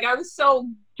anything. I was so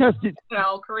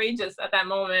courageous at that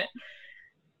moment.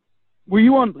 Were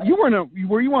you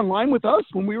online with us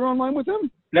when we were online with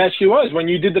him? Yeah, she was. When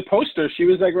you did the poster, she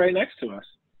was right next to us.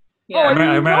 Yeah. I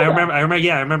remember.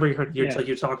 Yeah, I remember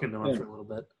you're talking to him for a little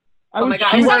bit. Oh my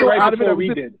God! She went right out of before it.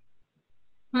 we did.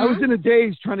 I was in a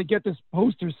daze trying to get this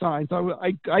poster signed. So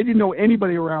I didn't know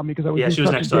anybody around me because I was in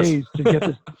such a daze to get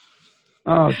this.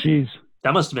 Oh, jeez.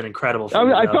 That must have been incredible.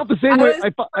 I felt the same way.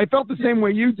 I felt the same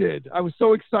way you did. I was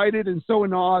so excited and so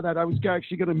in awe that I was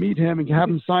actually going to meet him and have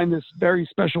him sign this very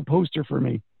special poster for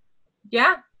me.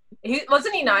 Yeah,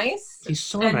 wasn't he nice? He's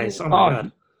so nice. Oh my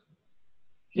God.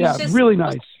 Yeah, really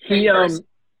nice. He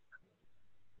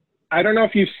I don't know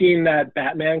if you've seen that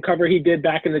Batman cover he did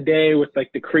back in the day with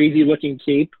the crazy looking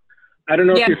cape. I don't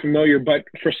know if you're familiar, but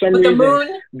for some reason the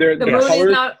moon colors,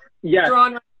 is not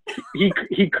drawn.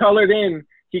 He colored in.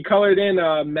 He colored in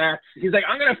Matt's. He's like,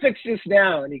 I'm gonna fix this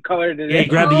now, and he colored it. Yeah, in. he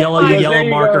grabbed the yellow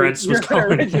marker and was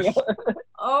coloring it.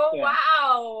 Oh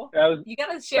wow! You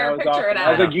gotta share a picture awesome. of that.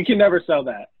 I was like, you can never sell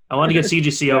that. I want to get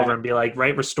CGC over and be like,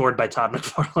 right, restored by Todd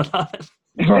McFarlane on it.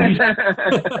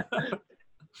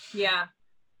 Yeah,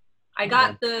 I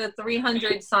got the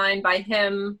 300 signed by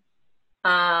him,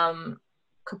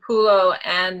 Capullo,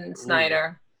 and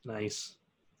Snyder. Nice.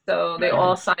 So they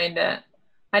all signed it.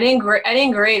 I didn't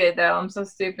grade it though. I'm so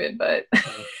stupid, but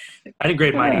I didn't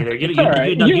grade mine either.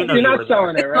 You're not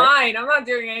selling it, right? Mine. I'm not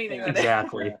doing anything with it.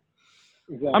 Exactly.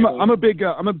 I'm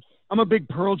a big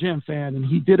Pearl Jam fan, and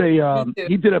he did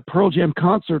a Pearl Jam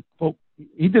concert.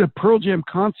 He did a Pearl Jam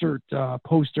concert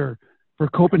poster for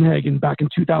Copenhagen back in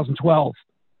 2012,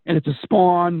 and it's a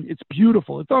Spawn. It's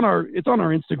beautiful. It's on our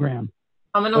Instagram.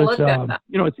 I'm gonna look at that.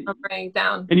 I'm writing it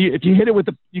down. And if you hit it with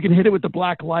you can hit it with the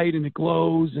black light, and it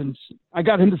glows. And I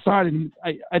got him to sign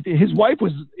it. And his wife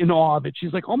was in awe of it.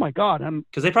 She's like, "Oh my God!"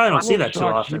 Because they probably don't see that too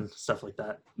often, stuff like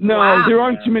that. No, there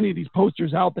aren't too many of these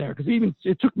posters out there. Because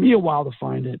it took me a while to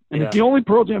find it. And it's the only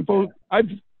Pearl Jam poster. I've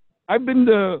been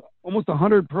to almost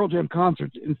 100 Pearl Jam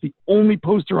concerts, and it's the only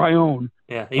poster I own.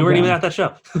 Yeah, you weren't even at that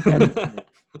show.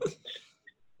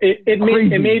 It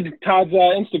made Todd's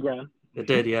Instagram. It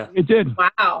did, yeah. It did.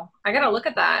 Wow. I got to look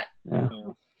at that. Yeah.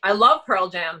 I love Pearl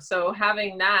Jam, so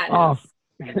having that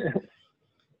is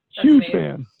huge amazing.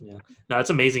 fan. Yeah, no, it's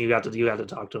amazing. You got to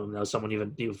talk to him though. Someone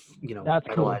you've That's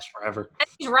idolized forever. And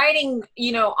he's writing,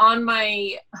 on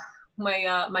my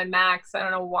Macs. I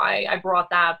don't know why I brought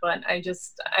that, but I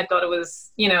thought it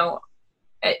was,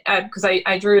 because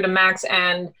I drew the Max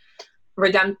and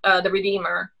the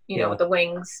Redeemer, with the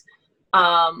wings.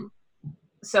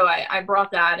 So I brought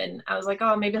that, and I was like,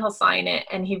 oh, maybe he'll sign it.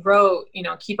 And he wrote,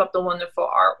 keep up the wonderful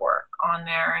artwork on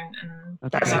there. And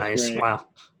That's nice. Great. Wow.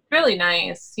 Really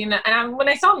nice. And when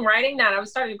I saw him writing that, I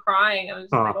started crying. I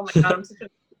was like, oh my God, I'm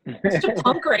such a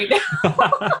punk right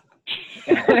now.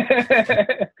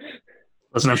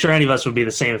 Listen, I'm sure any of us would be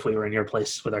the same if we were in your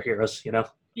place with our heroes, Yeah.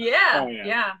 Oh,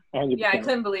 yeah. Yeah, I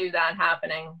couldn't believe that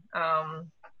happening. I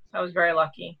was very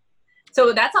lucky.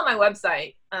 So that's on my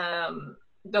website.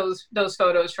 Those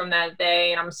photos from that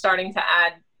day, and I'm starting to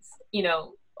add,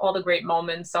 all the great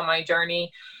moments on my journey,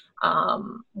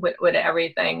 with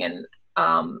everything, and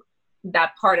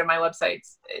that part of my website,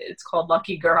 it's called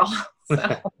Lucky Girl.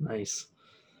 So, nice.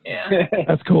 Yeah,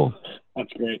 that's cool.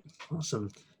 That's great. Awesome.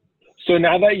 So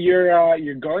now that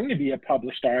you're going to be a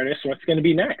published artist, what's going to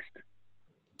be next?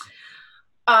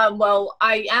 Well,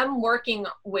 I am working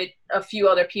with a few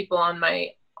other people on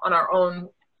our own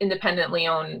independently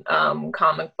owned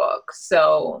comic book.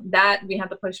 So that we had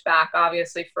to push back,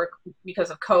 obviously,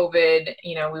 because of COVID.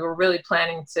 We were really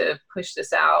planning to push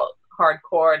this out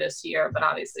hardcore this year, but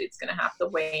obviously it's going to have to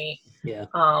wait. Yeah.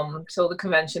 So the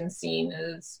convention scene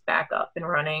is back up and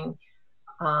running.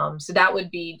 So that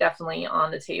would be definitely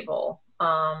on the table.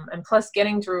 And plus,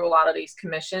 getting through a lot of these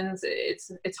commissions,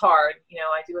 it's hard.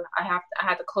 I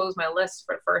had to close my list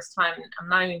for the first time. I'm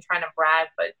not even trying to brag,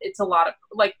 but it's a lot of,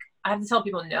 I have to tell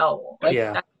people no.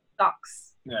 That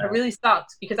sucks. Yeah. It really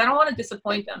sucks, because I don't want to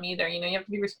disappoint them either. You have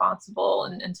to be responsible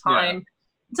and time. Yeah.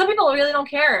 Some people really don't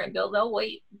care. They'll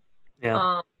wait.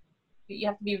 Yeah. You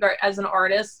have to be as an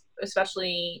artist,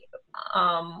 especially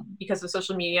because of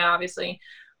social media, obviously.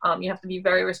 You have to be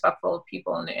very respectful of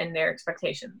people and their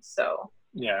expectations. So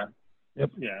yeah, yep,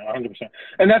 yeah, 100%.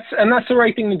 And that's the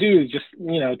right thing to do. Is just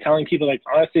telling people,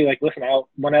 honestly, listen,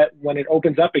 when it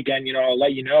opens up again, I'll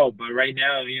let you know. But right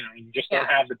now, you just don't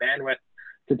have the bandwidth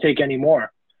to take any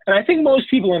more. And I think most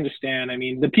people understand. I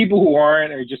mean, the people who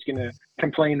aren't are just gonna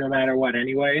complain no matter what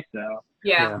anyway. So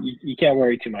yeah, you can't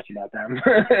worry too much about them.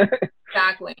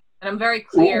 Exactly, and I'm very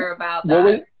clear about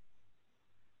that.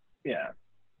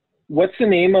 What's the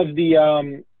name of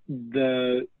the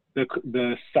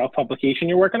self-publication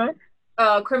you're working on?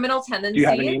 Criminal Tendency. Do you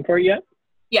have a name for it yet?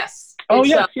 Yes. Oh,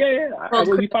 yes. Yeah. I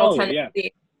will be following it, yeah.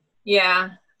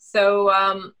 Yeah. So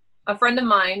a friend of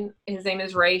mine, his name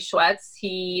is Ray Schwetz.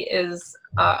 He is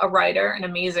a writer, an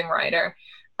amazing writer.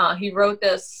 He wrote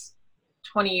this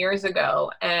 20 years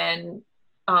ago, and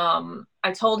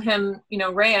I told him,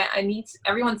 Ray,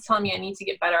 everyone's telling me I need to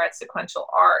get better at sequential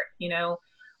art,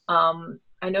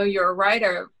 I know you're a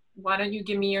writer. Why don't you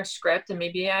give me your script and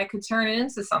maybe I could turn it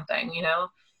into something,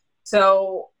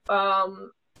 So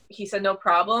he said, no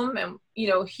problem. And,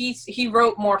 he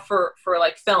wrote more for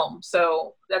film.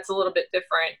 So that's a little bit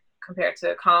different compared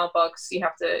to comic books. You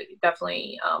have to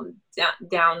definitely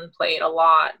downplay it a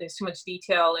lot. There's too much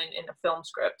detail in the film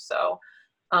script. So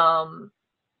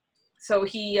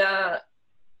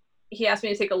he asked me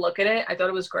to take a look at it. I thought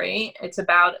it was great. It's a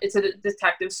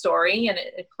detective story, and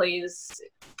it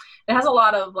has a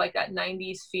lot of that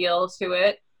 90s feel to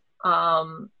it.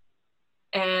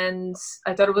 And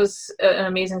I thought it was an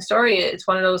amazing story. It's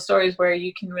one of those stories where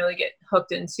you can really get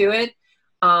hooked into it.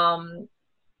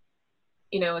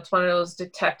 It's one of those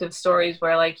detective stories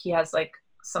where he has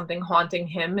something haunting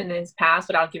him in his past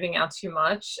without giving out too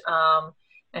much.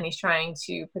 And he's trying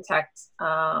to protect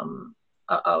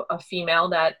a female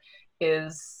that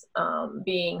is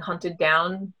being hunted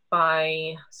down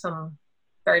by some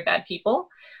very bad people,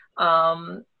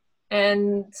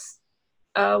 and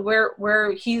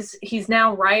where he's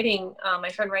now writing. My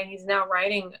friend Ray, he's now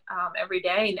writing every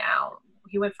day now.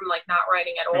 He went from not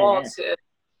writing at all to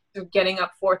getting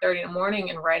up 4:30 in the morning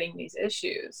and writing these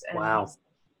issues. And wow,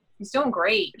 he's doing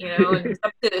great, and he's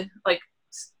up to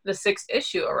the 6th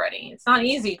issue already. It's not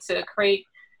easy to create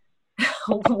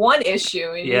one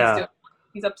issue. Yeah.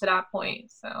 He's up to that point.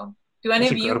 So, do any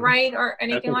of you write or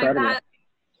anything like that?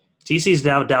 TC's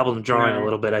now dabbled in drawing a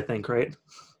little bit, I think, right?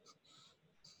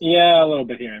 Yeah, a little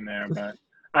bit here and there, but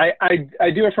I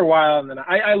do it for a while, and then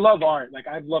I love art.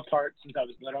 I've loved art since I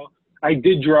was little. I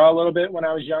did draw a little bit when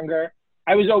I was younger.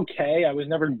 I was okay. I was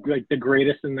never the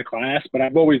greatest in the class, but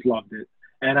I've always loved it.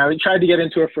 And I tried to get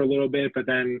into it for a little bit, but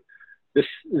then this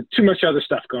too much other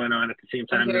stuff going on at the same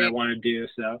time that I want to do.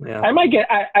 So Yeah. I might get.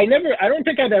 I don't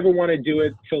think I'd ever want to do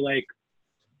it to like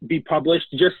be published.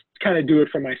 Just kind of do it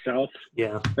for myself.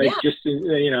 Yeah. Like just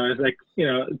it's like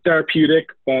therapeutic.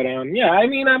 But yeah, I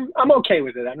mean I'm okay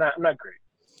with it. I'm not great.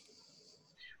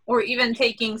 Or even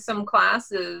taking some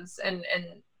classes and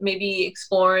maybe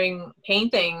exploring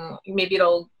painting. Maybe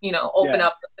it'll open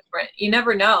up different. You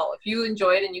never know if you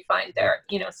enjoy it and you find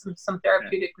some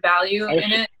therapeutic value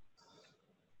in it.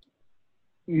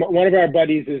 One of our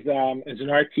buddies is an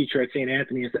art teacher at St.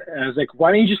 Anthony's. I was like,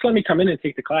 why don't you just let me come in and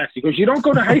take the class? He goes, you don't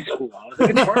go to high school. I was like,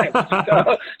 it's fine.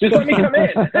 So just let me come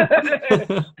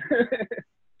in.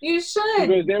 You should.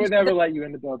 Because they would never let you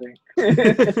in the building.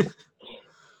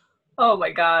 Oh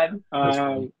my God.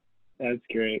 That's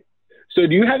great. So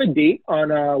do you have a date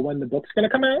on when the book's going to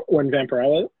come out? When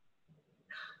Vampirella?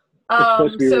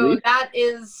 So that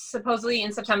is supposedly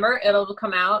in September. It'll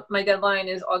come out. My deadline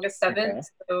is August 7th.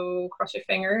 So cross your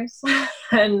fingers.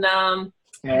 And the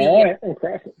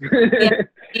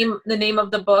name of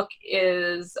the book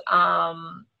is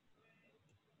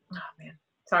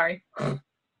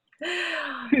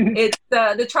it's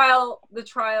the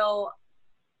trial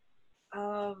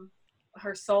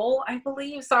her soul, I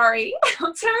believe. Sorry,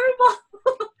 I'm terrible.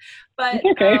 But it's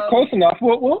okay, close enough.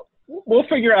 We'll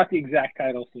figure out the exact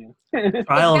title soon.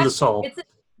 Trial of the Soul. It's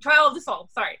Trial of the Soul.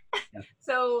 Sorry. Yeah.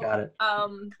 So got it.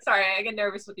 Sorry, I get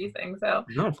nervous with these things. So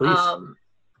no, please.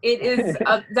 It is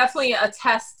definitely a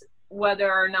test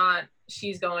whether or not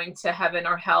she's going to heaven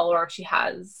or hell, or if she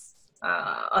has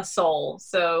a soul.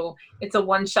 So it's a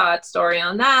one-shot story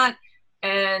on that.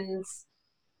 And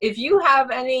if you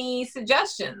have any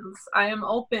suggestions, I am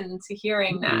open to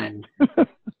hearing that.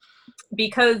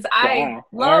 Because I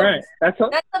love that's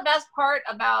the best part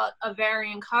about a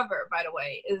variant cover, by the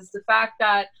way, is the fact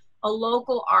that a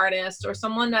local artist or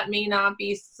someone that may not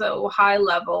be so high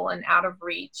level and out of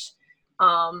reach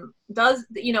does,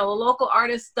 a local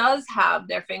artist does have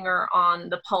their finger on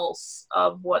the pulse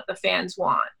of what the fans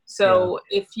want. So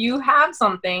if you have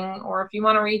something, or if you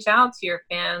want to reach out to your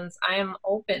fans, I am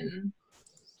open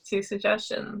to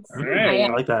suggestions. All right. I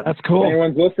like that. That's cool. If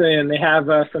anyone's listening and they have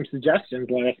some suggestions,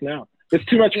 let us know. It's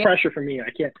too much pressure for me. I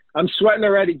can't. I'm sweating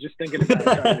already just thinking about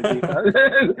it.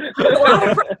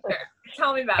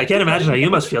 Tell me about it. I can't imagine how you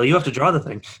must feel. You have to draw the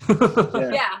thing.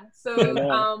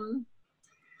 So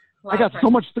I got so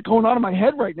much going on in my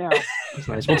head right now. That's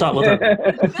nice. We'll talk.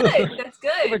 That's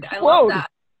good. I love that.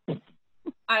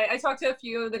 I talked to a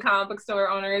few of the comic book store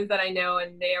owners that I know,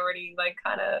 and they already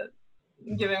kind of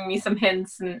giving me some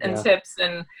hints and tips,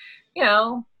 and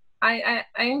I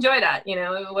enjoy that,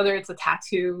 whether it's a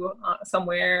tattoo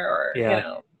somewhere or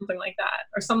something like that,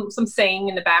 or some saying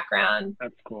in the background.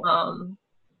 That's cool.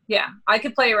 I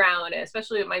could play around with it,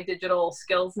 especially with my digital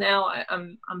skills now.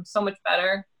 I'm so much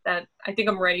better that I think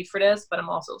I'm ready for this, but I'm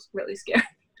also really scared.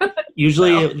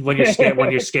 Usually when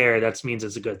you're scared, that means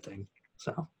it's a good thing.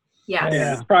 So yes.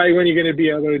 Yeah, it's probably when you're going to be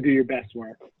able to do your best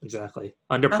work. Exactly.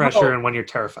 Under pressure and when you're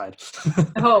terrified.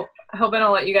 I hope I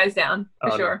don't let you guys down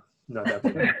for sure. No,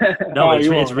 definitely. No,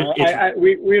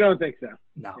 we don't think so.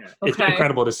 No, it's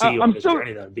incredible to see you on this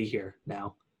journey, though, to be here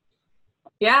now.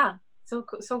 Yeah, so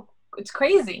it's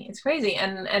crazy. It's crazy,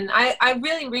 and I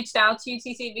really reached out to you,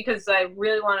 TC, because I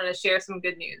really wanted to share some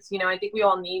good news. I think we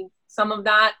all need some of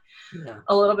that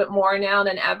a little bit more now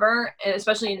than ever, and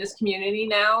especially in this community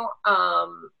now.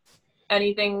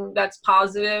 Anything that's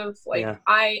positive,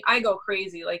 I go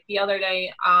crazy. Like the other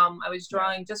day, I was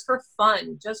drawing just for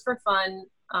fun.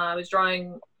 I was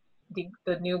drawing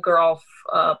the New Girl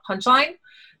Punchline,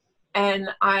 and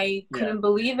I couldn't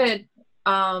believe it.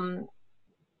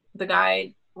 The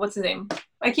guy, what's his name?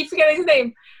 I keep forgetting his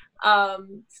name.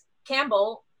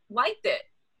 Campbell liked it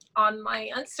on my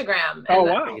Instagram. Oh,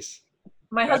 wow.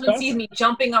 My husband sees me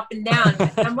jumping up and down.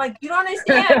 And I'm like, you don't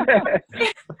understand.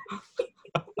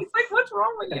 He's like, what's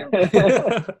wrong with you?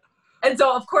 And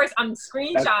so, of course, I'm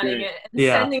screenshotting it and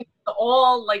sending it to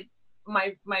all,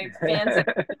 my fans.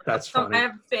 That's funny. I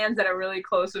have fans that are really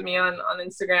close with me on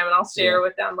Instagram, and I'll share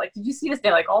with them, did you see this?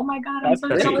 They're like, oh my God, I'm so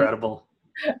That's jealous. incredible.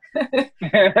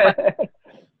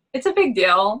 It's a big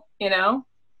deal, Yeah,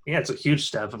 it's a huge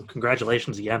step. And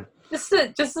congratulations again. Just for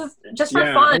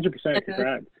fun. 100%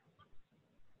 congrats.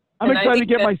 I'm excited to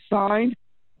get my signed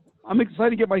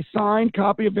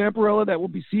copy of Vampirella that will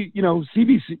be,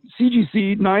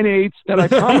 CGC 9/8 that I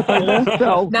promise I won't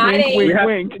sell. Wink,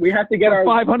 wink. We have to get our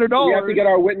 $500. We have to get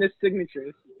our witness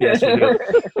signatures. Yes, we do.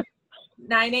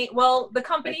 9/8. Well, the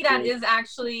company that is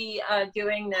actually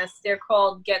doing this, they're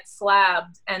called Get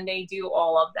Slabbed, and they do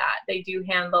all of that. They do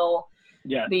handle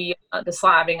the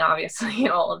slabbing, obviously,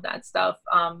 all of that stuff.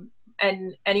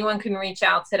 and anyone can reach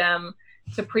out to them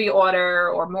to pre-order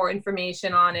or more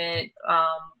information on it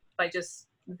by just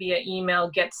via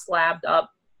email,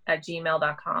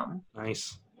 getslabbedup@gmail.com.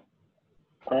 Nice.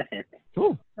 Perfect.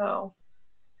 Cool. So,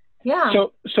 yeah.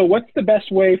 So what's the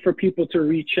best way for people to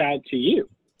reach out to you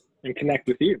and connect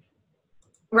with you?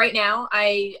 Right now,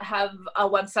 I have a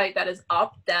website that is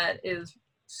up that is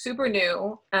super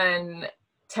new and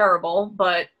terrible,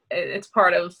 but it's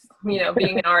part of, being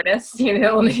an artist,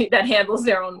 that handles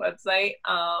their own website.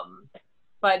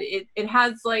 But it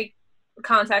has like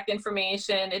contact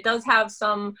information. It does have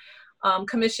some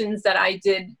commissions that I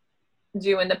did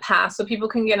do in the past, so people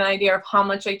can get an idea of how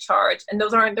much I charge. And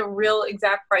those aren't the real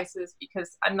exact prices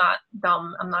because I'm not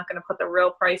dumb. I'm not going to put the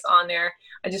real price on there.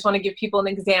 I just want to give people an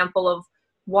example of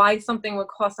why something would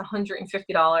cost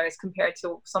 $150 compared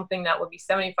to something that would be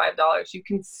 $75. You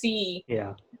can see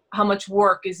how much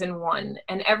work is in one,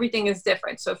 and everything is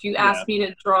different. So if you ask me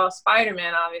to draw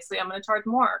Spider-Man, obviously I'm going to charge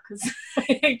more because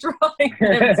I hate drawing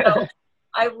him. So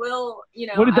I will,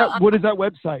 What is that? What is that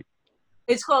website?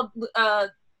 It's called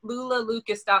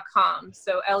lulalukas.com.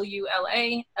 So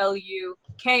LULALUKAS,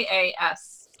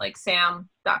 like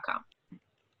Sam.com.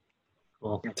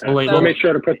 Cool. Okay. We'll make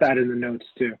sure to put that in the notes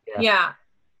too. Yeah.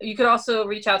 You could also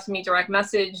reach out to me direct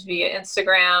message via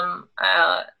Instagram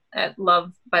at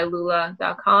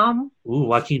lovebylula.com. Ooh,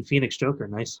 Joaquin Phoenix Joker.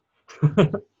 Nice.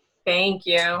 Thank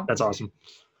you. That's awesome.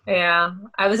 Yeah.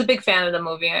 I was a big fan of the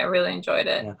movie. I really enjoyed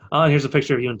it. Yeah. Oh, and here's a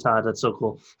picture of you and Todd. That's so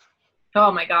cool.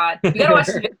 Oh, my God. You got to watch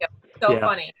the video. It's so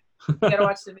funny. You got to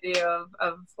watch the video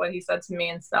of what he said to me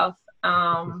and stuff.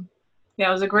 It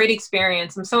was a great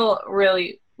experience. I'm so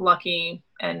really lucky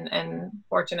and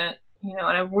fortunate. And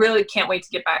I really can't wait to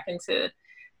get back into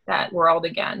that world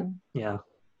again. Yeah.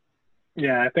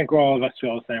 Yeah, I think all of us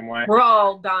feel the same way. We're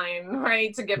all dying,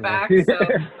 right, to get back. So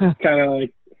kind of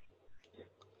like,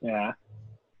 yeah.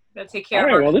 Gotta take care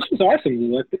of our. Well, this was awesome,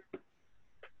 Lula.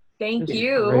 Thank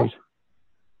you.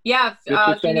 Yeah. This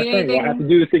was so much fun. We'll have to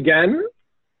do this again.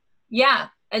 Yeah,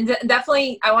 and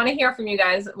definitely, I want to hear from you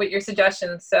guys with your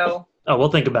suggestions. So. Oh,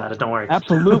 we'll think about it. Don't worry.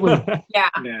 Absolutely. Yeah.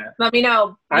 Let me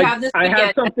know. I have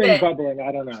something bubbling.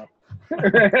 I don't know.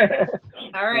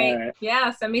 All right.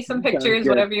 Yeah. Send me some pictures,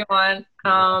 whatever you want.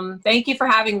 Thank you for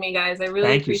having me, guys. I really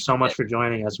Thank you so much for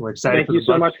joining us. We're excited. Thank you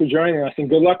so much for joining us, and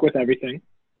good luck with everything.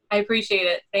 I appreciate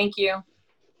it. Thank you.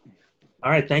 All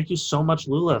right. Thank you so much,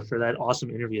 Lula, for that awesome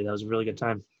interview. That was a really good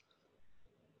time.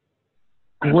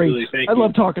 Great. I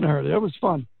love talking to her. That was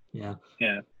fun. Yeah.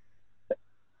 Yeah.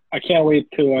 I can't wait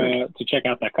to check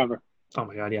out that cover. Oh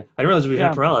my God, yeah! I didn't realize we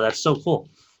had Perella. That's so cool.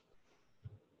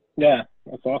 Yeah,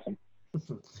 that's awesome.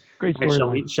 Great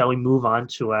story. Shall we move on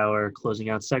to our closing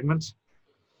out segment?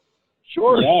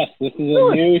 Sure. Yes, this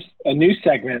is a new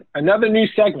segment, another new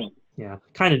segment. Yeah,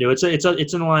 kind of new. It's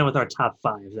in line with our top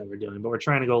 5 that we're doing, but we're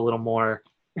trying to go a little more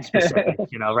specific,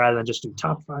 rather than just do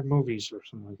top 5 movies or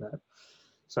something like that.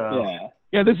 So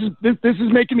yeah, this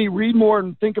is making me read more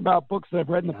and think about books that I've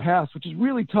read in the past, which is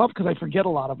really tough because I forget a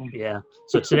lot of them. Yeah.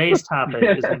 So today's topic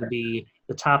is going to be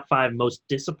the top 5 most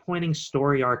disappointing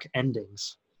story arc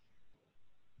endings.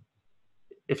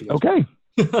 If you guys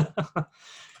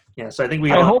yeah. So I think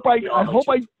we. I hope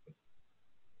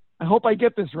I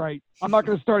get this right. I'm not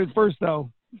going to start it first though.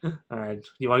 All right.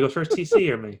 You want to go first, TC,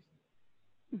 or me?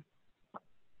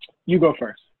 You go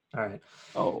first. All right.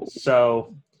 Oh.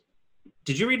 So.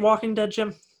 Did you read Walking Dead,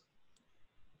 Jim?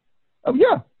 Oh,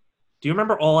 yeah. Do you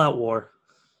remember All Out War?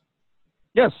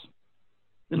 Yes.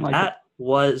 That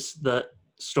was the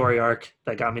story arc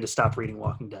that got me to stop reading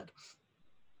Walking Dead.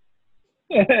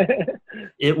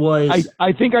 It was...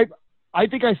 I think I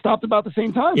stopped about the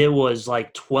same time. It was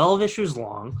like 12 issues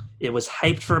long. It was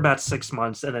hyped for about 6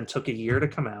 months and then took a year to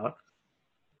come out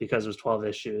because it was 12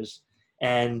 issues.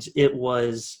 And it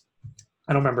was...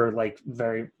 I don't remember like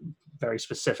very, very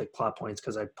specific plot points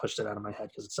because I pushed it out of my head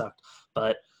because it sucked.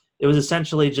 But it was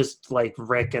essentially just like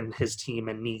Rick and his team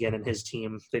and Negan and his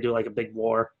team. They do like a big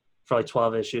war for like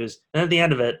 12 issues. And at the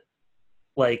end of it,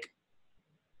 like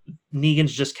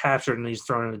Negan's just captured and he's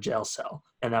thrown in a jail cell.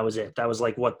 And that was it. That was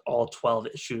like what all 12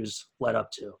 issues led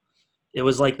up to. It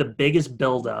was like the biggest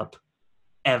buildup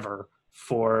ever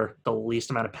for the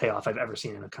least amount of payoff I've ever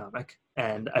seen in a comic.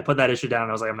 And I put that issue down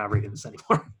and I was like, I'm not reading this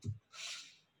anymore.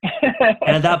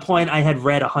 And at that point, I had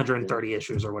read 130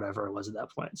 issues or whatever it was at that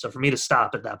point. So for me to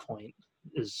stop at that point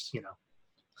is,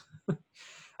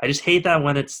 I just hate that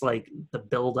when it's like the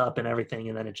build up and everything,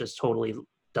 and then it just totally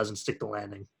doesn't stick the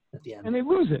landing at the end. And they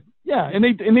lose it. Yeah, and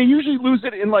they usually lose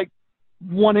it in like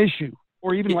one issue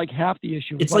or even like half the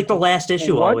issue. It's like the last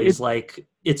issue always. Like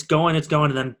it's going,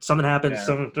 and then something happens,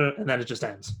 and then it just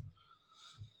ends.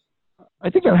 I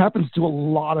think that happens to a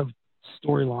lot of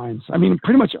storylines. I mean,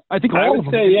 pretty much, I think all of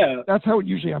them. Yeah. That's how it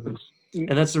usually happens. And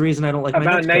that's the reason I don't like my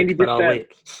About next pick, but I'll 90%. wait.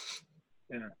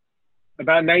 Yeah.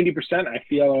 About 90%, I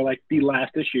feel, are like the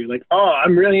last issue. Like, oh,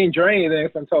 I'm really enjoying this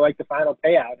until like the final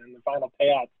payout, and the final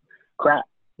payout's crap.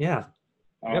 Yeah.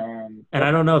 Yep. And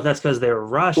I don't know if that's because they were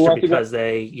rushed or because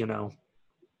they,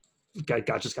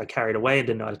 just got carried away and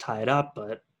didn't know how to tie it up,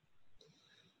 but.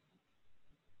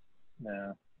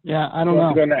 No. Yeah, I don't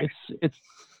know. Go next? It's.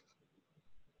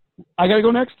 I gotta go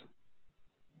next.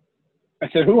 I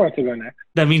said, who wants to go next?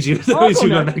 That means you. That means you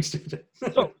go next.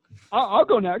 So I'll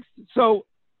go next. So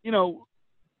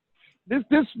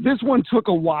this one took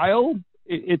a while.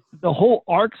 The whole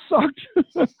arc sucked.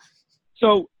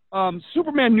 So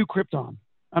Superman New Krypton.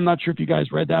 I'm not sure if you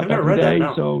guys read that back in the day.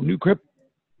 No. So New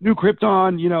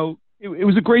Krypton. It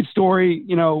was a great story.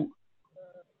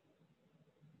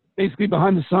 Basically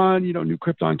behind the sun. New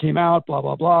Krypton came out. Blah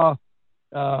blah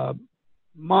blah.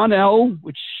 Mon-El,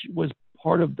 which was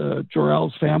part of the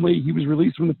Jor-El's family, he was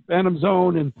released from the Phantom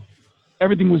Zone, and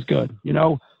everything was good,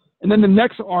 And then the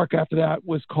next arc after that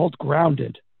was called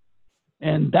Grounded,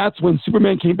 and that's when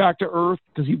Superman came back to Earth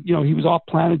because he was off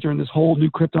planet during this whole New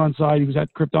Krypton side. He was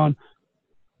at Krypton.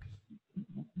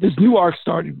 This new arc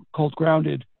started called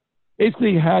Grounded.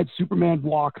 Basically, had Superman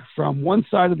walk from one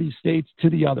side of the states to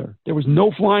the other. There was no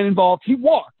flying involved. He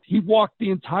walked. He walked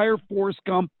the entire Forrest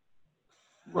Gump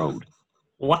road.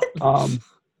 What?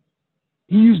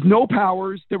 He used no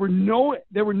powers. There were no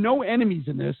enemies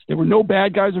in this. There were no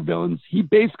bad guys or villains.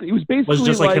 It was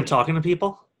just like him talking to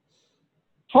people?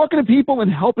 Talking to people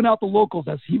and helping out the locals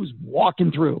as he was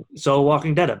walking through. So a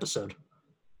Walking Dead episode.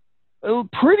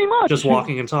 Pretty much. Just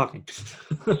walking and talking.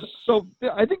 So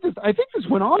I think this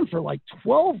went on for like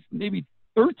 12, maybe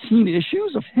 13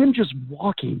 issues of him just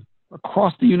walking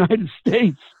across the United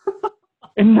States.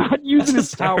 And not using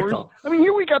his powers. I mean,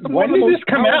 here we got When did this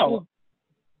come out?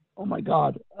 Oh my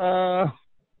God!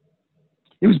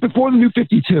 It was before the New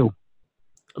 52.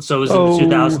 So it was in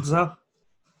the 2000s, though.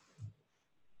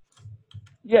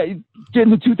 Yeah, in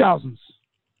the 2000s.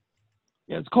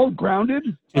 Yeah, it's called Grounded.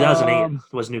 2008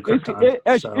 was New Krypton.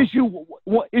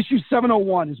 Issue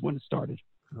 701 is when it started.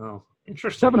 Oh,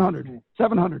 interesting.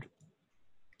 700.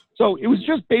 So it was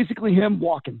just basically him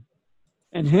walking,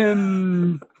 and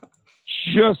him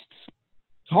just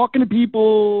talking to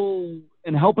people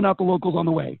and helping out the locals on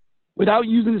the way without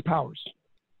using his powers.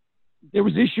 There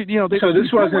was issue, so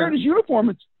this wasn't wearing his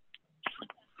uniform.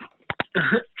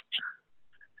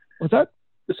 What's that?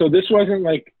 So this wasn't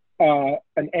like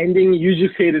an ending. You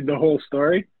just hated the whole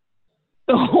story.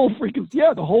 The whole freaking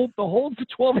the whole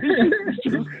 12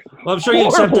 issues. Well, I'm sure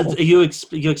you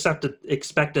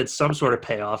expected some sort of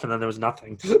payoff, and then there was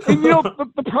nothing. And,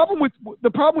 the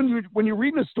problem when you're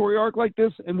reading a story arc like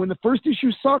this, and when the first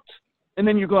issue sucked, and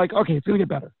then you go like, okay, it's gonna get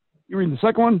better. You're reading the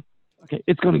second one, okay,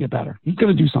 it's gonna get better. He's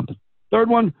gonna do something. Third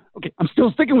one, okay, I'm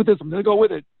still sticking with this. I'm gonna go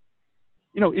with it.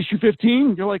 Issue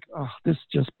 15, you're like, oh, this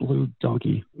just blew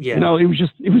donkey. Yeah. It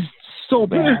was so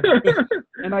bad.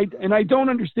 and I don't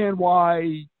understand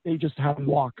why they just have him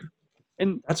walk.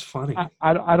 And that's funny.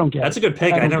 I don't get That's it. a good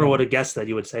pick. I never would have guessed that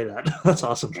you would say that. That's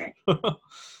awesome.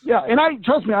 Yeah, and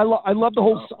trust me, I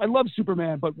love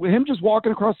Superman, but with him just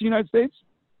walking across the United States,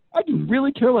 I can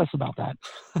really care less about that.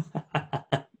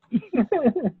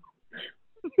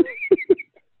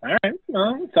 All right.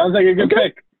 Well, sounds like a good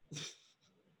pick.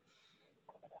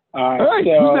 All right,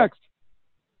 who's next?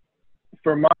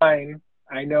 For mine,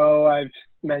 I know I've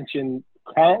mentioned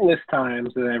countless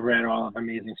times that I've read all of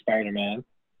Amazing Spider-Man,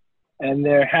 and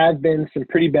there have been some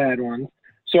pretty bad ones.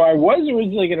 So I was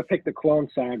originally going to pick the Clone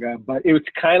Saga, but it was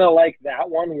kind of like that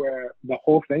one where the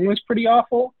whole thing was pretty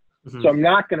awful. Mm-hmm. So I'm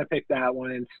not going to pick that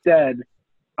one. Instead,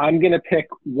 I'm going to pick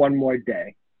One More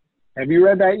Day. Have you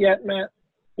read that yet, Matt?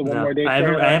 The One More Day? I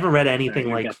haven't read anything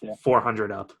like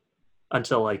 400 up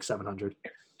until like 700.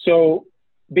 So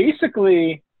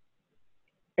basically,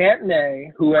 Aunt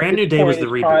May, who Brand New Day was the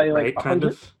reboot, right? Kind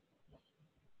of.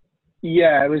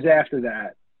 Yeah, it was after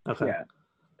that. Okay. Yeah.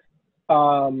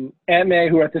 Aunt May,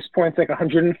 who at this point is like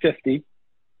 150.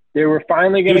 They were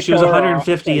finally going to. She was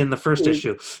 150 in the first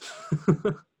issue.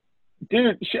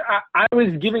 Dude, I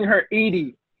was giving her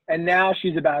 80, and now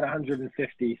she's about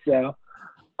 150. So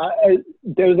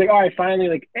there was like, all right, finally,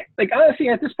 like honestly,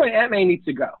 at this point, Aunt May needs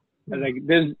to go. Like,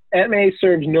 Aunt May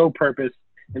serves no purpose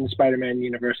in the Spider-Man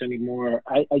universe anymore.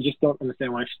 I just don't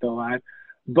understand why she's still alive.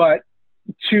 But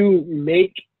to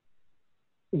make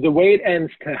the way it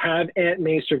ends, to have Aunt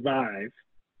May survive,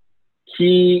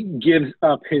 he gives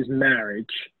up his marriage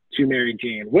to Mary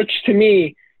Jane, which to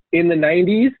me in the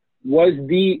 90s was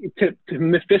to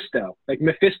Mephisto. Like,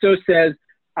 Mephisto says,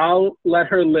 I'll let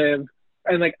her live.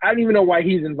 And like, I don't even know why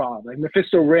he's involved. Like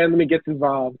Mephisto randomly gets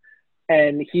involved,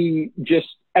 and he just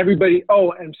everybody.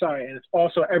 Oh, I'm sorry, and it's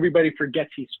also everybody forgets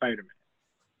he's Spider-Man.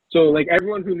 So like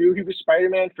everyone who knew he was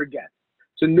Spider-Man forgets.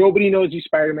 So nobody knows he's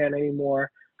Spider-Man anymore.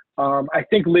 I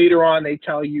think later on they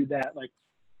tell you that like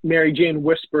Mary Jane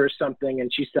whispers something,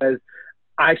 and she says,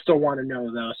 "I still want to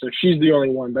know though." So she's the only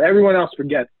one, but everyone else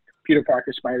forgets Peter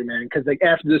Parker Spider-Man because like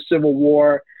after the Civil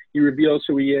War, he reveals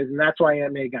who he is, and that's why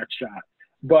Aunt May got shot.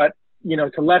 But you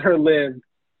know, to let her live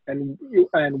and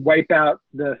wipe out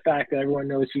the fact that everyone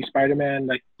knows he's Spider-Man,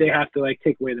 like they have to like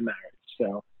take away the marriage.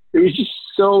 So it was just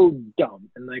so dumb.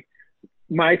 And like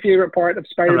my favorite part of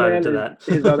Spider-Man is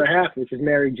his other half, which is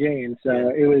Mary Jane. So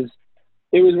yeah. it was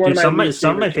one some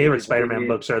of my favorite Spider-Man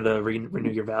books are the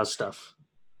Renew Your Vows stuff.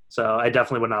 So I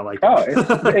definitely would not like it. Oh,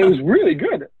 it was really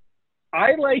good.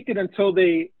 I liked it until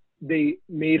they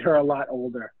made her a lot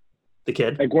older. The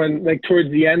kid, like when like towards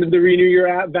the end of the Renew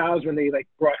Your Vows, when they like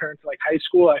brought her into like high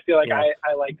school, I feel like I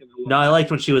liked it a lot. No, I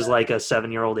liked when she was like a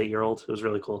 7-year-old, 8-year-old. It was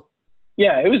really cool.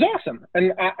 Yeah, it was awesome,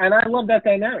 and I love that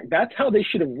dynamic. That's how they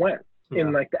should have went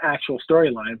in like the actual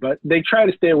storyline, but they try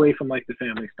to stay away from like the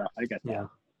family stuff. I get that.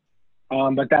 Yeah.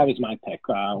 But that was my pick.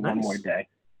 One more day.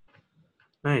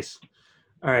 Nice.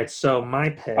 All right, so my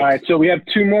pick. All right, so we have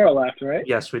 2 more left, right?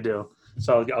 Yes, we do.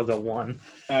 So I'll go 1.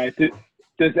 All right.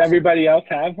 Does everybody else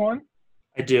have one?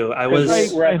 I do.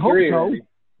 We're at 3 already.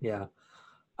 Yeah.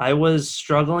 I was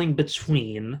struggling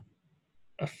between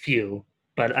a few,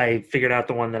 but I figured out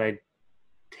the one that I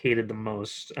hated the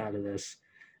most out of this.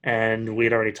 And we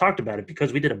had already talked about it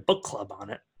because we did a book club on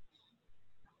it.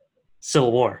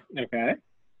 Civil War. Okay.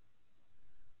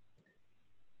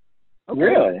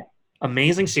 Really?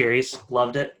 Amazing series.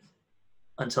 Loved it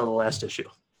until the last issue.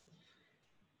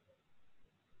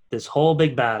 This whole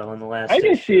big battle in the last issue. I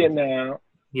can see it now.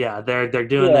 Yeah, they're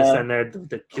doing this, and they're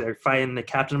fighting. The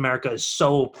Captain America is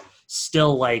so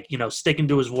still like, you know, sticking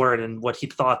to his word and what he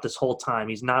thought this whole time.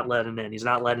 He's not letting in. He's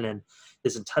not letting in.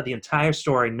 The entire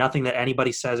story, nothing that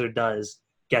anybody says or does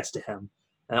gets to him.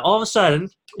 And all of a sudden,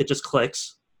 it just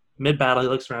clicks. Mid-battle, he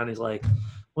looks around. He's like,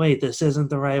 "Wait, this isn't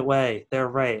the right way. They're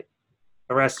right.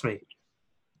 Arrest me." I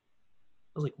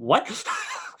was like, "What?"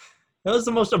 That was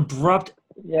the most abrupt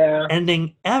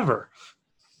ending ever.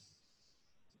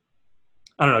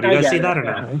 I don't know. Do you guys see that or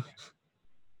not?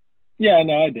 Yeah,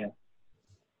 no, I did.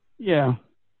 Yeah.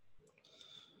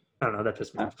 I don't know. That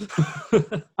pissed me off.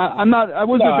 I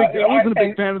wasn't a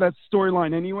big fan of that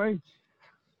storyline anyway.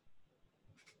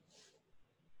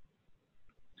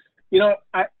 You know,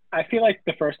 I feel like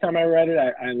the first time I read it,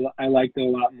 I liked it a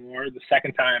lot more. The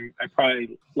second time, I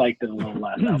probably liked it a little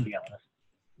less. I'll be honest.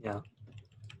 Yeah.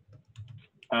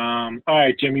 All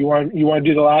right, Jim. You want to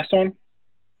do the last one?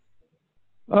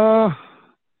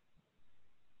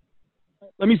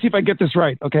 Let me see if I get this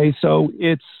right. Okay, so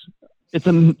it's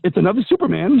another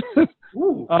Superman. It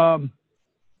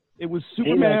was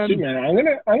Superman.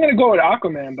 Superman. I'm gonna go with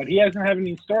Aquaman, but he hasn't had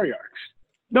any story arcs.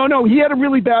 No, he had a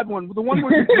really bad one. The one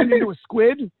where he turned into a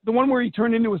squid. The one where he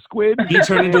turned into a squid. He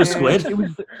turned into a squid? It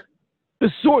was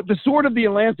the Sword of the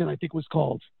Atlantean, I think was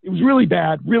called. It was really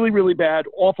bad. Really, really bad.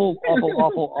 Awful.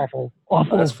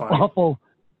 That's fine. Awful.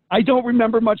 I don't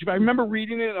remember much of it. I remember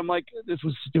reading it, and I'm like, this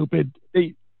was stupid.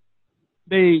 It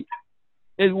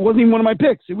wasn't even one of my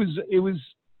picks. It was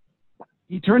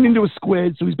he turned into a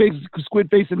squid, so he's basically squid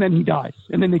face, and then he dies,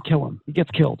 and then they kill him. He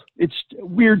gets killed. It's a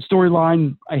weird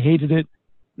storyline. I hated it.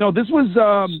 No, this was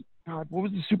what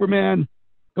was the Superman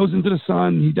goes into the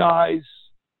sun, he dies.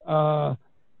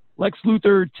 Lex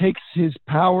Luthor takes his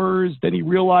powers, then he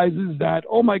realizes that,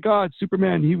 oh my God,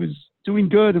 Superman, he was doing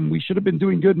good, and we should have been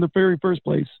doing good in the very first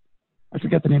place. I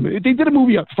forget the name of it. They did a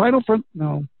movie Final Front.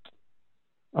 No.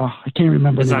 I can't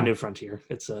remember. It's now. not New Frontier.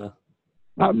 It's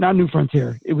not New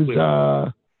Frontier. It was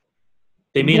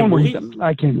they made a movie?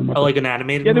 I can't remember. Oh, like an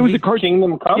animated movie? Yeah, there was a cartoon.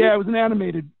 Kingdom Come? Yeah, it was an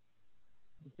animated.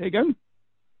 Say again?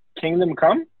 Kingdom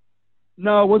Come?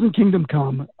 No, it wasn't Kingdom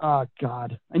Come. Oh,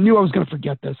 God. I knew I was going to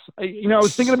forget this. I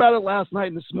was thinking about it last night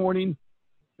and this morning,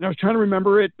 and I was trying to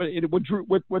remember it, but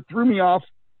what threw me off,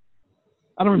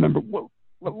 I don't remember.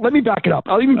 Let me back it up.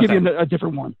 I'll even give you a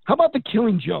different one. How about The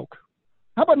Killing Joke?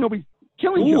 How about nobody...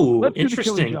 Killing Joke. Ooh,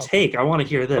 interesting take. I want to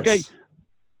hear this. Okay.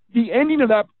 The ending of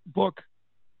that book,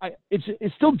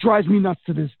 it still drives me nuts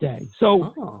to this day.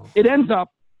 So it ends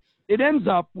up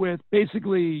with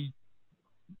basically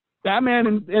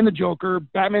Batman and the Joker.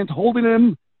 Batman's holding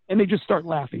him, and they just start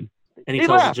laughing. And he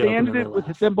tells the joke. They ended it with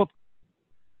them both.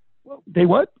 They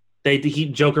what?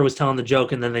 Joker was telling the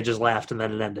joke, and then they just laughed, and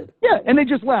then it ended. Yeah, and they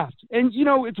just laughed. And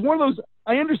it's one of those.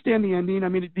 I understand the ending. I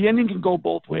mean, the ending can go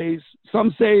both ways.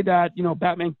 Some say that,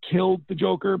 Batman killed the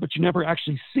Joker, but you never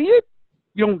actually see it.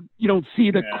 You don't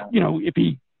see the, if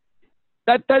he,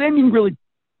 that ending really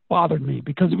bothered me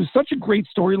because it was such a great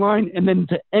storyline. And then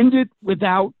to end it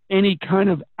without any kind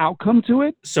of outcome to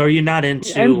it. So are you not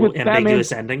into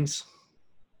ambiguous endings?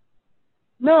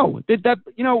 No,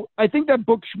 I think that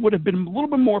book would have been a little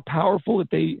bit more powerful if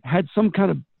they had some kind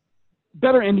of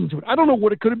better ending to it. I don't know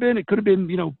what it could have been. It could have been,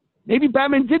 maybe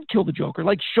Batman did kill the Joker.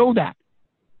 Like, show that.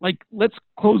 Like, let's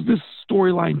close this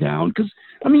storyline down. Because,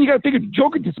 you got to figure,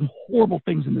 Joker did some horrible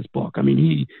things in this book. I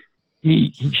mean,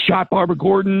 he shot Barbara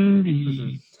Gordon.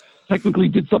 He technically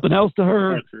did something else to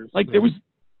her. Like, there was...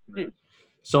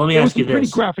 So let me ask you this. Pretty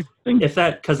graphic things.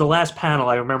 Because the last panel,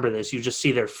 I remember this, you just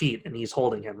see their feet and he's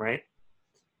holding him, right?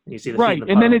 And you see the right. feet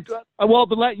in the And then it's,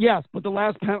 but the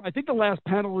last panel, I think the last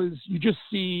panel is you just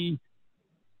see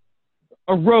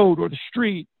a road or the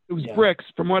street. It was bricks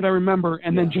from what I remember.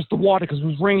 And then just the water because it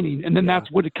was raining. And then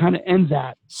that's what it kind of ends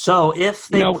at. So if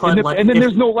they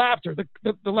there's no laughter.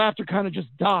 The laughter kind of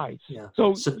just dies. Yeah.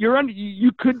 So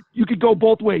you could go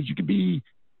both ways. You could be,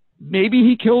 maybe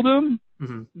he killed him.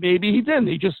 Mm-hmm. Maybe he didn't.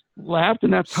 They just laughed,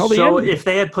 and that's how they ended. So if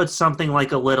they had put something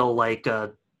like a little, like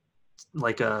a,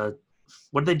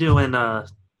 what did they do in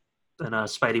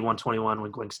Spidey 121 when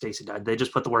Gwen Stacy died? They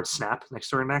just put the word "snap" next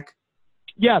to her neck.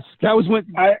 Yes, that was when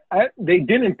they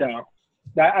didn't though.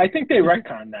 I think they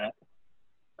retconned that.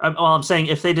 I'm saying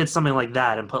if they did something like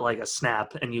that and put like a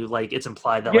snap, and it's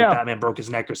implied that like Batman broke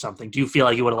his neck or something. Do you feel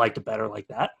like you would have liked it better like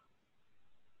that?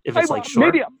 If it's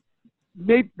short.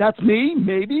 Maybe that's me.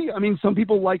 Maybe. Some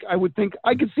people I would think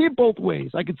I could see it both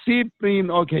ways. I could see it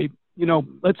being okay.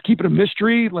 Let's keep it a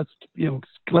mystery. Let's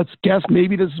guess.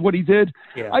 Maybe this is what he did.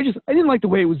 Yeah. I didn't like the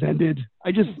way it was ended.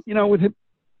 I just, with him,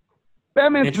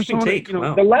 Batman's interesting persona, take.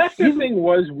 Wow. The laughter thing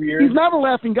was weird. He's not a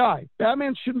laughing guy.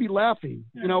 Batman shouldn't be laughing.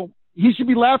 Yeah. He should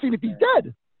be laughing if he's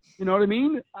dead. You know what I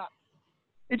mean?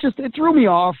 It threw me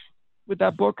off with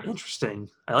that book. Interesting.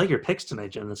 I like your picks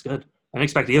tonight, Jim. That's good. I didn't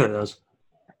expect either of those.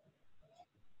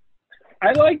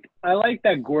 I like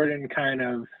that Gordon kind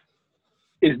of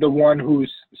is the one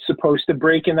who's supposed to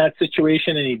break in that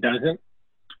situation and he doesn't.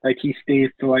 Like he stays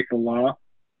to the law.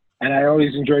 And I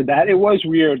always enjoyed that. It was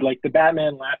weird. Like the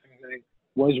Batman laughing thing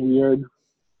was weird.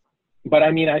 But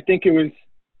I think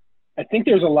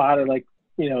there's a lot of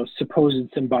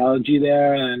supposed symbology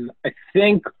there. And I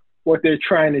think what they're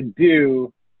trying to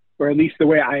do, or at least the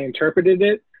way I interpreted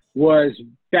it, was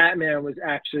Batman was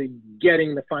actually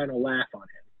getting the final laugh on him.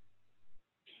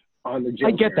 On the Joker.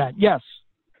 I get that. Yes.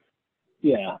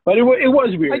 Yeah, but it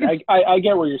was weird. I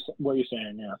get what you're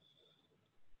saying. Yeah.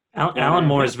 Alan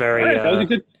Moore is very. Right, that was a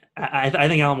good... I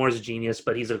think Alan Moore is a genius,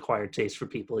 but he's an acquired taste for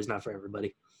people. He's not for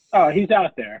everybody. Oh, he's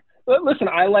out there. But listen,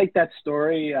 I like that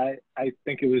story. I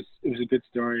think it was a good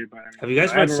story. But have you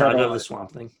guys read Saga of the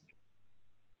Swamp Thing?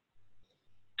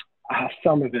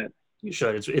 Some of it. You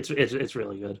should. It's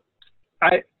really good.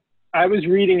 I was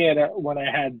reading it when I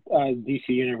had DC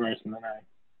Universe, and then I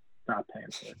stopped paying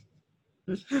for it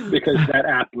because that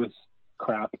app was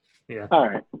crap. Yeah. All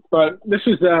right, but this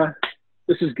is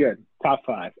good. Top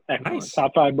 5. Excellent. Nice.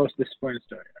 Top 5 most disappointing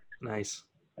story. Nice.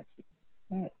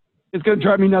 It's going to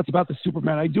drive me nuts about the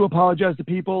Superman. I do apologize to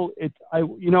people.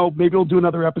 Maybe we'll do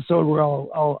another episode where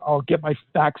I'll get my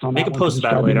facts on that. Make a post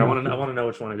about it later. I want to know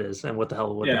which one it is and what the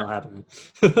hell happened.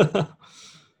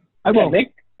 I will.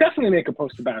 Definitely make a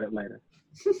post about it later.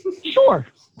 Sure.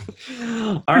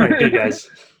 All right, good guys.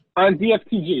 On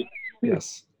DFTG.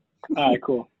 Yes. All right,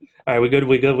 cool. All right, we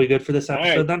good for this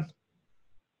episode then?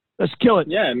 Let's kill it.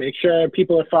 Yeah, make sure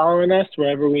people are following us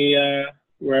wherever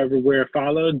we're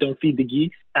followed. Don't feed the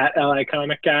geeks at LI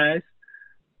Comic Guys.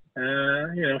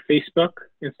 Facebook,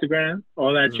 Instagram,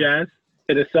 all that jazz.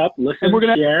 Hit us up, listen,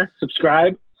 share,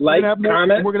 subscribe, like,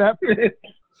 comment. We're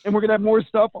gonna have more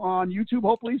stuff on YouTube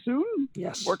hopefully soon.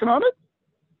 Yes. Working on it.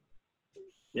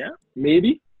 Yeah,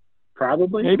 maybe,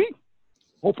 probably, maybe,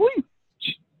 hopefully.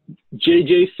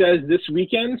 JJ says this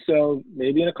weekend, so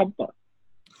maybe in a couple months.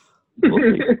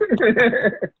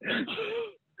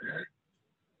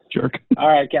 Jerk. All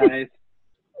right, guys.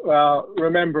 Well,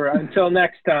 remember, until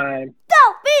next time.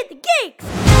 Don't feed the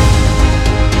geeks!